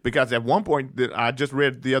about, because at one point that I just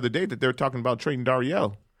read the other day that they're talking about trading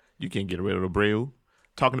Dariel. You can't get rid of Abreu.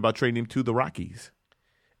 Talking about trading him to the Rockies.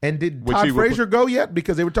 And did Which Todd he will Frazier go yet?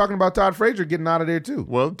 Because they were talking about Todd Frazier getting out of there too.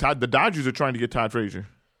 Well, the Dodgers are trying to get Todd Frazier.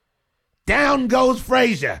 Down goes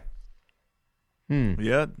Frazier.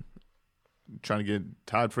 Yeah. Trying to get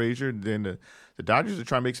Todd Frazier. Then the Dodgers are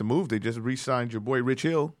trying to make some moves. They just re-signed your boy Rich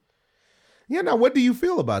Hill. Yeah. Now, what do you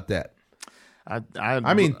feel about that?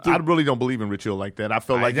 I mean, I really don't believe in Rich Hill like that. I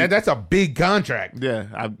felt like that's a big contract.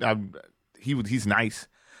 yeah, he's nice,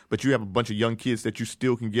 but you have a bunch of young kids that you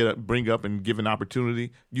still can bring up and give an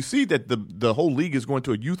opportunity. You see that the whole league is going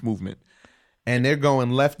to a youth movement. And they're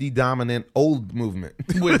going lefty dominant old movement.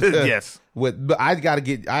 Yes. But I got to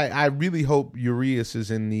get. I really hope Urias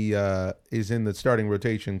is in the starting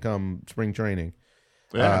rotation come spring training.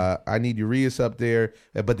 Yeah. I need Urias up there,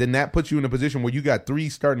 but then that puts you in a position where you got 3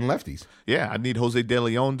 starting lefties. Yeah, I need Jose De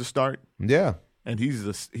Leon to start, Yeah, and he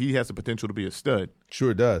has the potential to be a stud.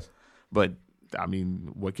 sure does. But I mean,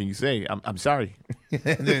 what can you say? I'm sorry. I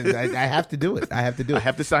have to do it. I have to do I it.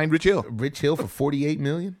 have to sign Rich Hill. Rich Hill for $48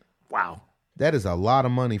 million. Wow, That is a lot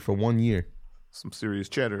of money for 1 year. some serious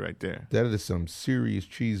cheddar right there. That is some serious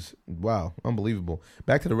cheese. Wow, unbelievable.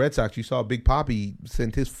 Back to the Red Sox, you saw Big Papi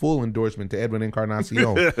sent his full endorsement to Edwin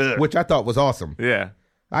Encarnacion, which I thought was awesome. Yeah,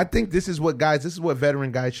 I think this is what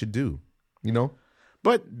veteran guys should do. You know?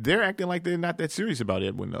 but they're acting like they're not that serious about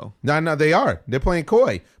Edwin, though. No, they are. They're playing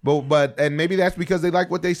coy. But and maybe that's because they like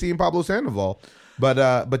what they see in Pablo Sandoval.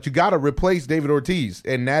 But you got to replace David Ortiz,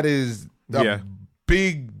 and that is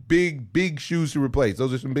big shoes to replace.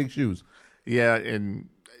 Those are some big shoes. Yeah, and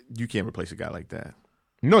you can't replace a guy like that.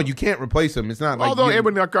 No, you can't replace him. It's not like Although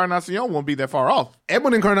Edwin Encarnacion won't be that far off.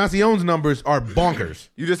 Edwin Encarnacion's numbers are bonkers.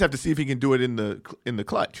 You just have to see if he can do it in the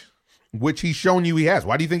clutch. which he's shown you he has.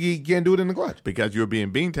 Why do you think he can't do it in the clutch? Because you're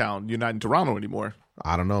being Beantown. You're not in Toronto anymore.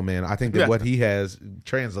 I don't know, man. I think that what he has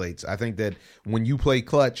translates. I think that when you play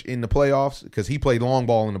clutch in the playoffs, because he played long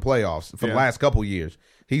ball in the playoffs for the last couple years,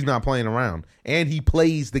 he's not playing around. And he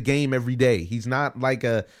plays the game every day. He's not like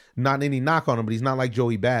not any knock on him, but he's not like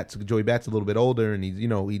Joey Bats. Joey Bats a little bit older, and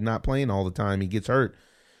he's not playing all the time. He gets hurt.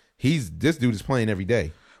 This dude is playing every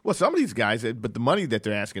day. Well, some of these guys, but the money that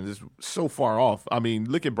they're asking is so far off. I mean,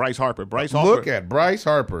 look at Bryce Harper. Look at Bryce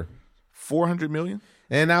Harper. $400 million.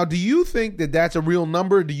 And now, do you think that that's a real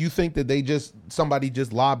number? Do you think that somebody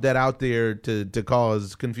just lobbed that out there to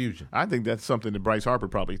cause confusion? I think that's something that Bryce Harper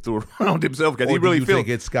probably threw around himself because Or he really do you think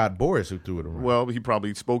it's Scott Boras who threw it around? Well, he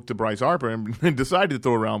probably spoke to Bryce Harper and decided to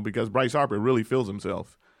throw around because Bryce Harper really feels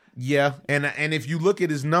himself. Yeah, and if you look at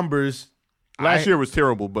his numbers, last year was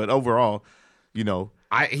terrible, but overall,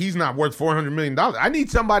 he's not worth $400 million. I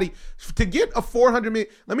need somebody to get a $400 million.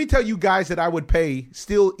 Let me tell you guys that I would pay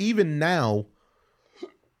still even now.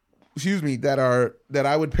 Excuse me, that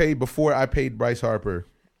I would pay before I paid Bryce Harper.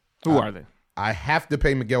 Who are they? I have to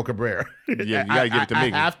pay Miguel Cabrera. Yeah, you gotta give it to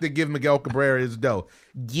Miguel. I have to give Miguel Cabrera his dough.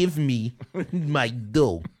 Give me my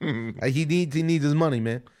dough. He needs his money,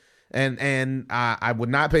 man. And I would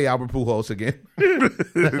not pay Albert Pujols again. You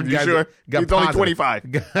sure? He's only 25.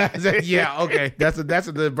 Yeah, okay. That's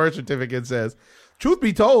what the birth certificate says. Truth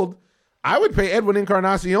be told, I would pay Edwin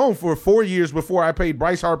Encarnacion for 4 years before I paid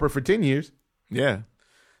Bryce Harper for 10 years. Yeah.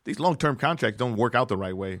 These long-term contracts don't work out the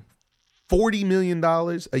right way. $40 million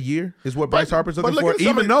a year is what Bryce Harper's looking look for, at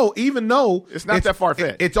even though it's not that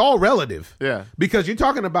far-fetched. It's all relative. Yeah. Because you're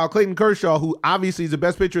talking about Clayton Kershaw, who obviously is the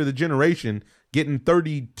best pitcher of the generation, getting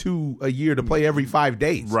 32 a year to play every 5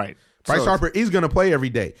 days. Right. Bryce Harper is going to play every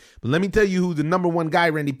day. But let me tell you who the number one guy,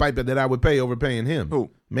 Randy Piper, that I would pay over paying him. Who?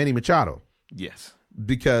 Manny Machado. Yes.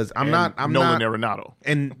 Because I'm Nolan not Arenado.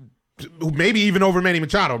 And maybe even over Manny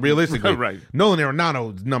Machado, realistically. Right. Nolan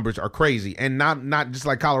Arenado's numbers are crazy, and not just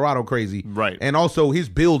like Colorado crazy. Right. And also his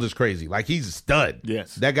build is crazy. Like, he's a stud.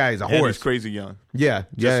 Yes. That guy is a And horse. he's crazy young. Yeah.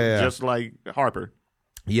 Just like Harper.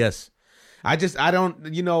 Yes.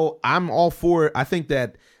 I'm all for it. I think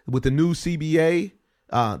that with the new CBA,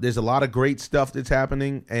 there's a lot of great stuff that's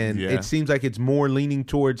happening, and it seems like it's more leaning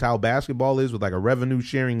towards how basketball is with like a revenue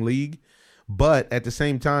sharing league. But at the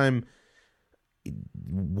same time,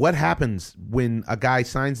 what happens when a guy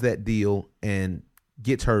signs that deal and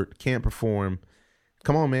gets hurt, can't perform?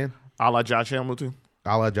 Come on, man. A la Josh Hamilton.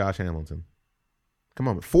 Come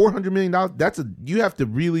on, $400 million. You have to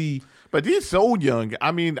really. But he's so young.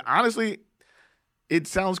 I mean, honestly, it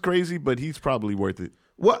sounds crazy, but he's probably worth it.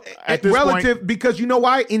 Well, at this relative, point, because you know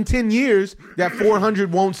why? In 10 years, that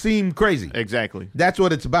 400 won't seem crazy. Exactly. That's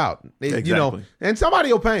what it's about. Exactly. And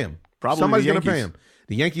somebody will pay him. Probably somebody's the going to pay him.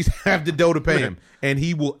 The Yankees have the dough to pay him, and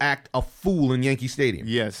he will act a fool in Yankee Stadium.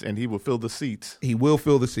 Yes, and he will fill the seats. He will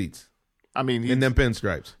fill the seats. I mean, in them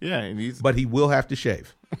pinstripes. Yeah, but he will have to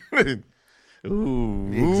shave. Ooh,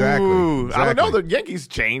 exactly. I don't know. The Yankees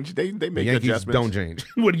change. They make the Yankees adjustments. Don't change.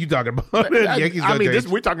 What are you talking about? The Yankees don't change.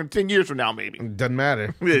 We're talking 10 years from now, maybe. Doesn't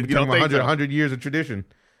matter. You don't think 100 years of tradition.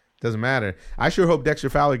 Doesn't matter. I sure hope Dexter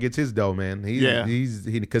Fowler gets his dough, man.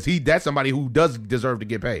 Because that's somebody who does deserve to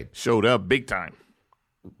get paid. Showed up big time.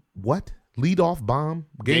 What? Leadoff bomb?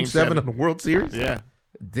 Game 7 of the World Series? Yeah.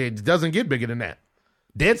 It doesn't get bigger than that.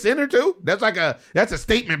 Dead center too? That's a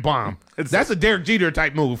statement bomb. That's a Derek Jeter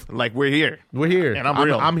type move. Like, we're here. And I'm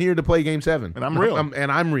real. I'm here to play Game 7. And I'm real.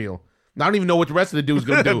 I'm real. I don't even know what the rest of the dude's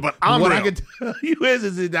going to do. But I'm what real. I can tell you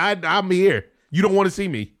is I'm here. You don't want to see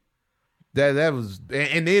me. That was,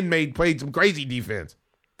 and then played some crazy defense.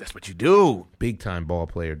 That's what you do. Big time ball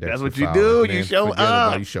player. That's what you do. Man, you show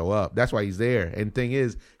up. You show up. That's why he's there. And the thing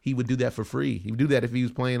is, he would do that for free. He would do that if he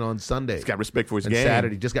was playing on Sunday. He's got respect for his and game.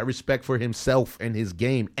 Saturday. Just got respect for himself and his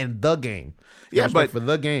game and the game. Yeah, but for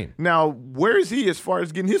the game. Now, where is he as far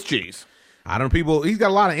as getting his cheese? I don't know. He's got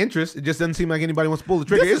a lot of interest. It just doesn't seem like anybody wants to pull the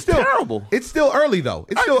trigger. This is terrible. It's still early, though.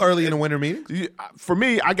 It's still early in the winter meetings. For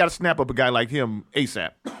me, I got to snap up a guy like him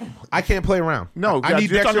ASAP. I can't play around. No, I need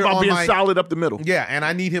you're Dexter talking about on being solid up the middle. Yeah, and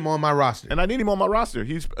I need him on my roster.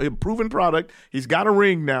 He's a proven product. He's got a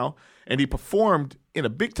ring now, and he performed in a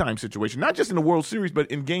big-time situation, not just in the World Series, but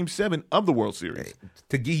in Game 7 of the World Series.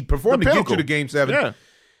 He performed to get you to Game 7. Yeah.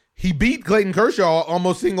 He beat Clayton Kershaw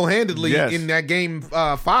almost single-handedly in that Game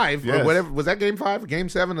 5 or whatever. Was that Game 5 or Game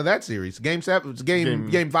 7 of that series? Game 7 it was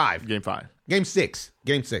Game 5. Game 5. Game 6.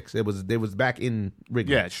 Game 6. It was back in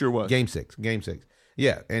Wrigley. Yeah, it sure was. Game 6.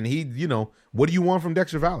 Yeah, and he, what do you want from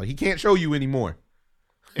Dexter Fowler? He can't show you anymore.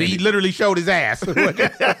 He literally showed his ass.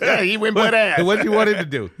 He went butt ass. What you wanted to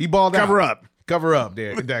do? He balled out. Cover up. Cover up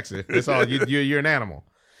there, Dexter. That's all. You're an animal.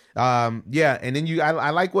 Yeah, and then I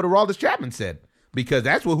like what Aroldis Chapman said, because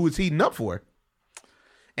that's who it's heating up for.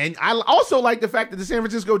 And I also like the fact that the San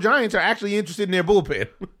Francisco Giants are actually interested in their bullpen.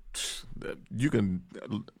 You can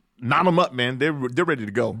knot them up, man. They're ready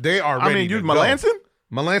to go. They are ready to go. Melanson?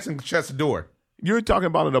 Melanson shuts the door. You're talking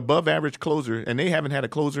about an above-average closer, and they haven't had a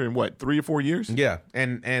closer in, 3 or 4 years? Yeah,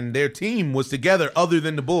 and their team was together other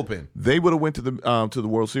than the bullpen. They would have went to the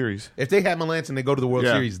World Series. If they had Melanson, they go to the World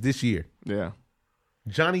Series this year. Yeah.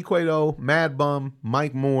 Johnny Cueto, Mad Bum,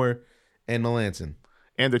 Mike Moore, and Melanson.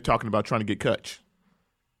 And they're talking about trying to get Kutch.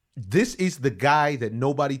 This is the guy that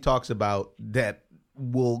nobody talks about that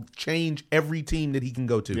will change every team that he can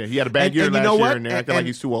go to. Yeah, he had a bad year last year, and they're acting like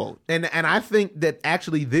he's too old. And I think that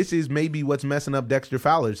actually this is maybe what's messing up Dexter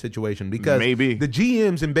Fowler's situation, because maybe the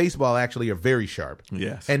GMs in baseball actually are very sharp.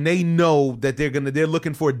 Yes, and they know that they're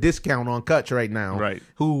looking for a discount on Kutch right now. Right,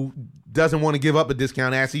 who doesn't want to give up a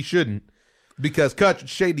discount, as he shouldn't. Because Kutch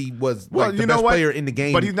Shady was the best player in the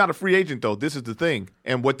game. But he's not a free agent, though. This is the thing.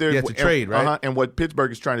 And what they're to trade, right? And what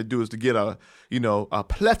Pittsburgh is trying to do is to get a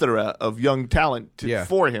plethora of young talent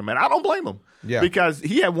for him. And I don't blame him. Yeah. Because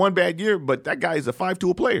he had one bad year, but that guy is a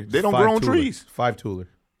 5-tool player. They don't grow on trees. 5-tooler.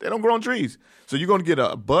 They don't grow on trees. So you're going to get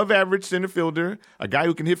an above-average center fielder, a guy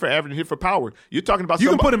who can hit for average and hit for power. You're talking about you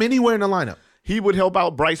can put him anywhere in the lineup. He would help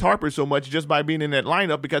out Bryce Harper so much just by being in that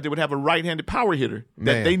lineup, because they would have a right-handed power hitter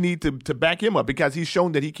that they need to back him up, because he's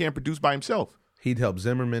shown that he can't produce by himself. He'd help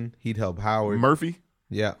Zimmerman. He'd help Howard. Murphy.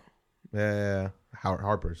 Yeah.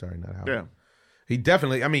 Harper, sorry, not Howard. Yeah. He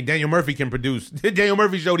definitely, Daniel Murphy can produce. Daniel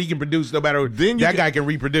Murphy showed he can produce no matter guy can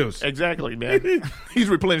reproduce. Exactly, man. He's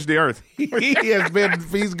replenished the earth.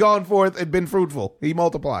 He's gone forth and been fruitful. He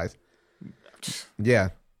multiplies. Yeah.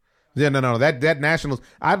 Yeah, no. That Nationals,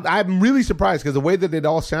 I'm really surprised, because the way that it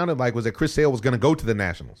all sounded like was that Chris Sale was going to go to the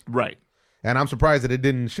Nationals. Right. And I'm surprised that it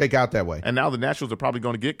didn't shake out that way. And now the Nationals are probably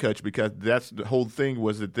going to get Kutch, because that's the whole thing,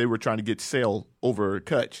 was that they were trying to get Sale over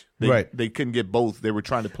Kutch. They couldn't get both. They were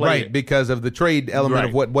trying to play it. Because of the trade element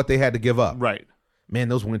of what they had to give up. Right. Man,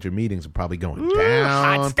 those winter meetings are probably going down.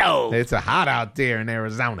 Hot stove. It's a hot out there in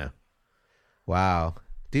Arizona. Wow.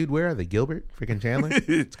 Dude, where are they? Gilbert? Freaking Chandler?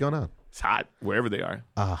 What's going on? It's hot wherever they are.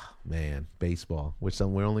 Ah, man, baseball.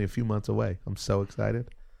 We're only a few months away. I'm so excited.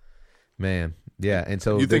 Man, yeah. And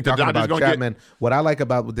so you they're think the talking Dodgers about Chapman. What I like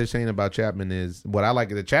about what they're saying about Chapman is, what I like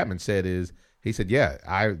that Chapman said is, he said,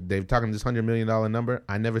 they're talking this $100 million number.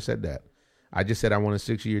 I never said that. I just said I want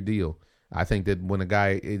a 6-year deal. I think that when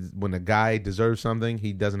a guy deserves something,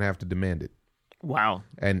 he doesn't have to demand it. Wow.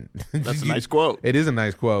 And that's a nice quote. It is a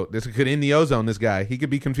nice quote. This could end the ozone, this guy. He could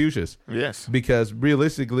be Confucius. Yes. Because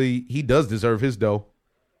realistically, he does deserve his dough.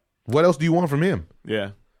 What else do you want from him?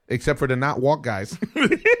 Yeah. Except for to not walk guys.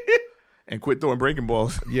 And quit throwing breaking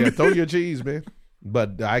balls. Yeah, throw your cheese, man.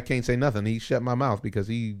 But I can't say nothing. He shut my mouth because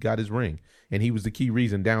he got his ring. And he was the key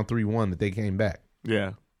reason, down 3-1, that they came back.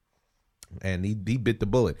 Yeah. And he bit the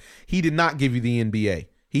bullet. He did not give you the NBA.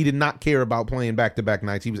 He did not care about playing back-to-back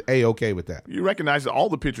nights. He was A-okay with that. You recognize that all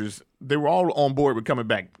the pitchers, they were all on board with coming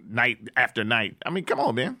back night after night. I mean, come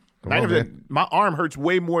on, man. My arm hurts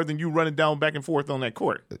way more than you running down back and forth on that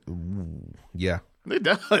court. Yeah. It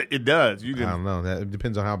does. It does. I don't know. That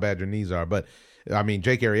depends on how bad your knees are. But,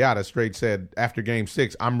 Jake Arrieta straight said after Game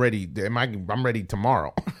 6, I'm ready. I'm ready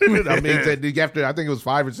tomorrow. He said after, I think it was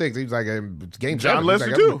 5 or 6, he was like, it's Game 7. John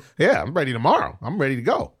Lester, too. Yeah, I'm ready tomorrow. I'm ready to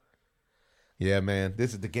go. Yeah, man,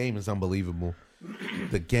 the game is unbelievable.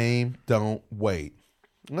 The game don't wait.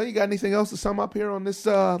 Well, you got anything else to sum up here on this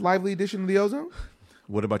lively edition of the Ozone?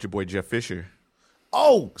 What about your boy Jeff Fisher?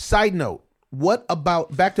 Oh, side note. What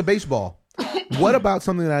about back to baseball? What about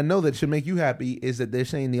something that I know that should make you happy is that they're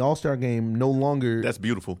saying the All-Star game no longer That's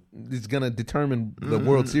beautiful. is going to determine the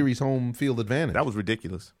World Series home field advantage. That was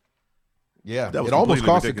ridiculous. Yeah, it almost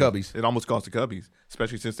cost ridiculous. the Cubbies. It almost cost the Cubbies,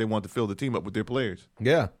 especially since they wanted to fill the team up with their players.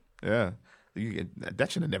 Yeah. Yeah.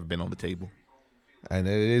 That should have never been on the table. And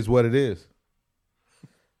it is what it is.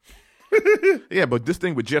 Yeah, but this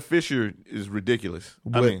thing with Jeff Fisher is ridiculous.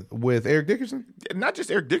 With Eric Dickerson? Not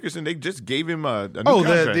just Eric Dickerson. They just gave him a new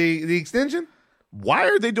contract. The extension? Why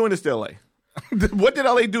are they doing this to LA? What did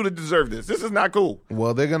LA do to deserve this? This is not cool.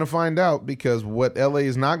 Well, they're going to find out, because what LA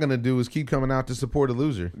is not going to do is keep coming out to support a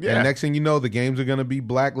loser. Yeah. And next thing you know, the games are going to be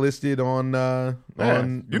blacklisted on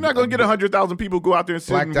You're not going to get 100,000 people go out there and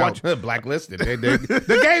sit and watch. Blacklisted.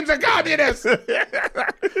 The games are communists. A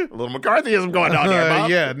little McCarthyism going on there,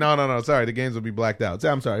 Bob. Yeah. No. Sorry. The games will be blacked out.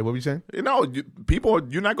 I'm sorry. What were you saying? You're not going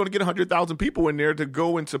to get 100,000 people in there to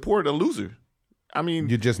go and support a loser. I mean,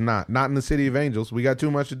 You're just not. Not in the City of Angels. We got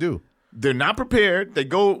too much to do. They're not prepared. They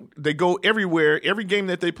go everywhere. Every game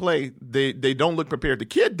that they play, they don't look prepared. The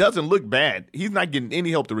kid doesn't look bad. He's not getting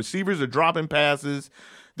any help. The receivers are dropping passes.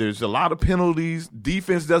 There's a lot of penalties.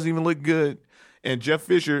 Defense doesn't even look good. And Jeff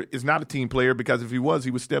Fisher is not a team player because if he was,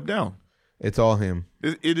 he would step down. It's all him.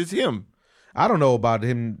 It is him. I don't know about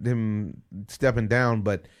him stepping down,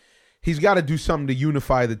 but he's got to do something to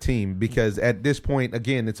unify the team because at this point,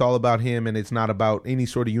 again, it's all about him and it's not about any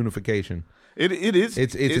sort of unification. It is.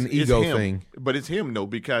 It's an ego thing. But it's him, though,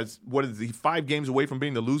 because what is he, 5 games away from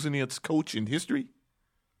being the losingest coach in history?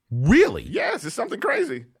 Really? Yes, it's something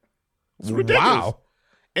crazy. It's ridiculous. Wow.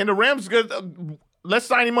 And the Rams, let's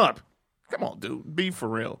sign him up. Come on, dude. Be for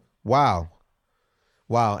real. Wow.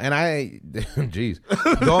 And geez,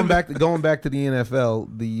 going back to the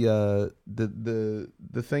NFL,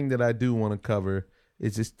 the thing that I do want to cover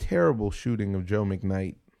is this terrible shooting of Joe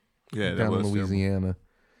McKnight down in Louisiana. Terrible.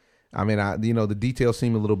 I mean, the details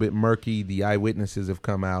seem a little bit murky. The eyewitnesses have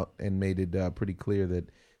come out and made it pretty clear that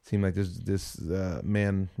it seemed like this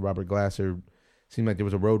man, Robert Glasser, seemed like there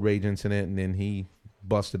was a road rage incident, and then he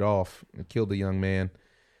busted off and killed a young man.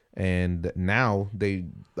 And now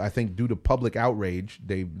I think due to public outrage,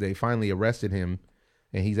 they finally arrested him,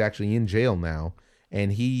 and he's actually in jail now.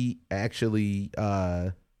 And he actually,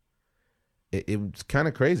 it was kind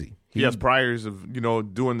of crazy. He has priors of,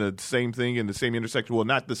 doing the same thing in the same intersection. Well,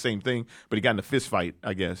 not the same thing, but he got in a fist fight,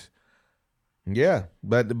 I guess. Yeah,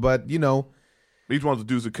 but he's one of the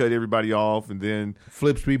dudes who cut everybody off and then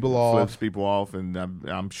flips people off. And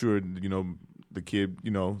I'm sure, the kid,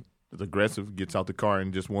 is aggressive, gets out the car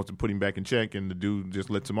and just wants to put him back in check, and the dude just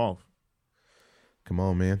lets him off. Come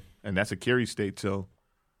on, man. And that's a carry state, so.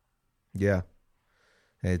 Yeah.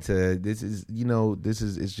 It's it's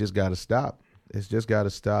just got to stop. It's just got to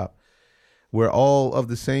stop. We're all of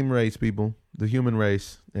the same race, people, the human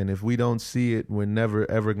race. And if we don't see it, we're never,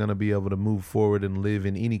 ever going to be able to move forward and live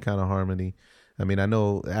in any kind of harmony. I mean, I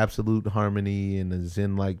know absolute harmony in a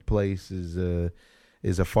Zen-like place is a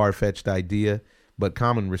far-fetched idea, but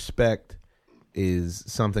common respect is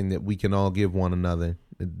something that we can all give one another.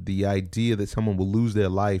 The idea that someone will lose their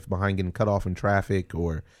life behind getting cut off in traffic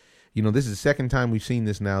or, this is the second time we've seen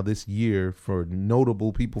this now this year for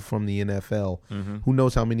notable people from the NFL. Mm-hmm. Who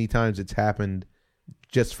knows how many times it's happened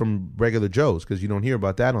just from regular Joes, because you don't hear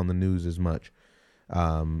about that on the news as much.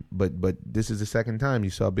 But this is the second time you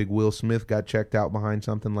saw Big Will Smith got checked out behind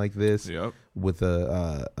something like this. Yep. With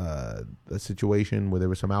a situation where there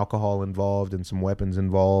was some alcohol involved and some weapons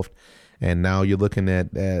involved, and now you're looking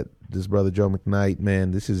at this brother Joe McKnight.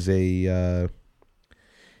 Man, this is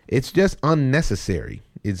it's just unnecessary.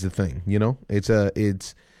 Is the thing,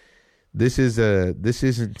 this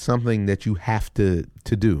isn't something that you have to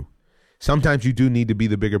do. Sometimes you do need to be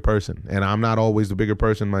the bigger person, and I'm not always the bigger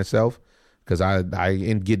person myself. Because I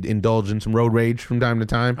get indulged in some road rage from time to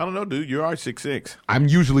time. I don't know, dude. You are 6'6". I'm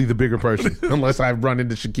usually the bigger person, unless I've run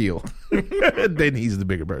into Shaquille. Then he's the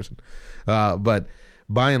bigger person. But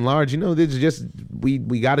by and large, this is just we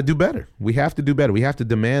got to do better. We have to do better. We have to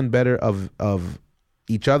demand better of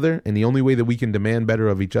each other, and the only way that we can demand better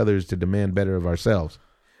of each other is to demand better of ourselves.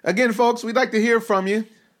 Again, folks, we'd like to hear from you.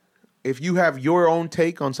 If you have your own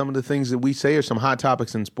take on some of the things that we say or some hot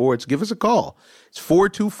topics in sports, give us a call. It's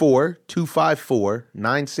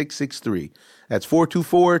 424-254-9663. That's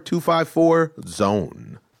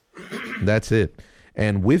 424-254-ZONE. That's it.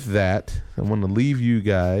 And with that, I want to leave you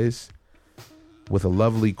guys with a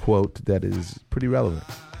lovely quote that is pretty relevant.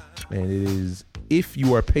 And it is, if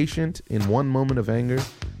you are patient in one moment of anger,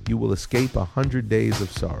 you will escape 100 days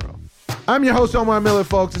of sorrow. I'm your host, Omar Miller,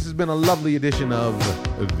 folks. This has been a lovely edition of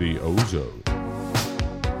The Ozone.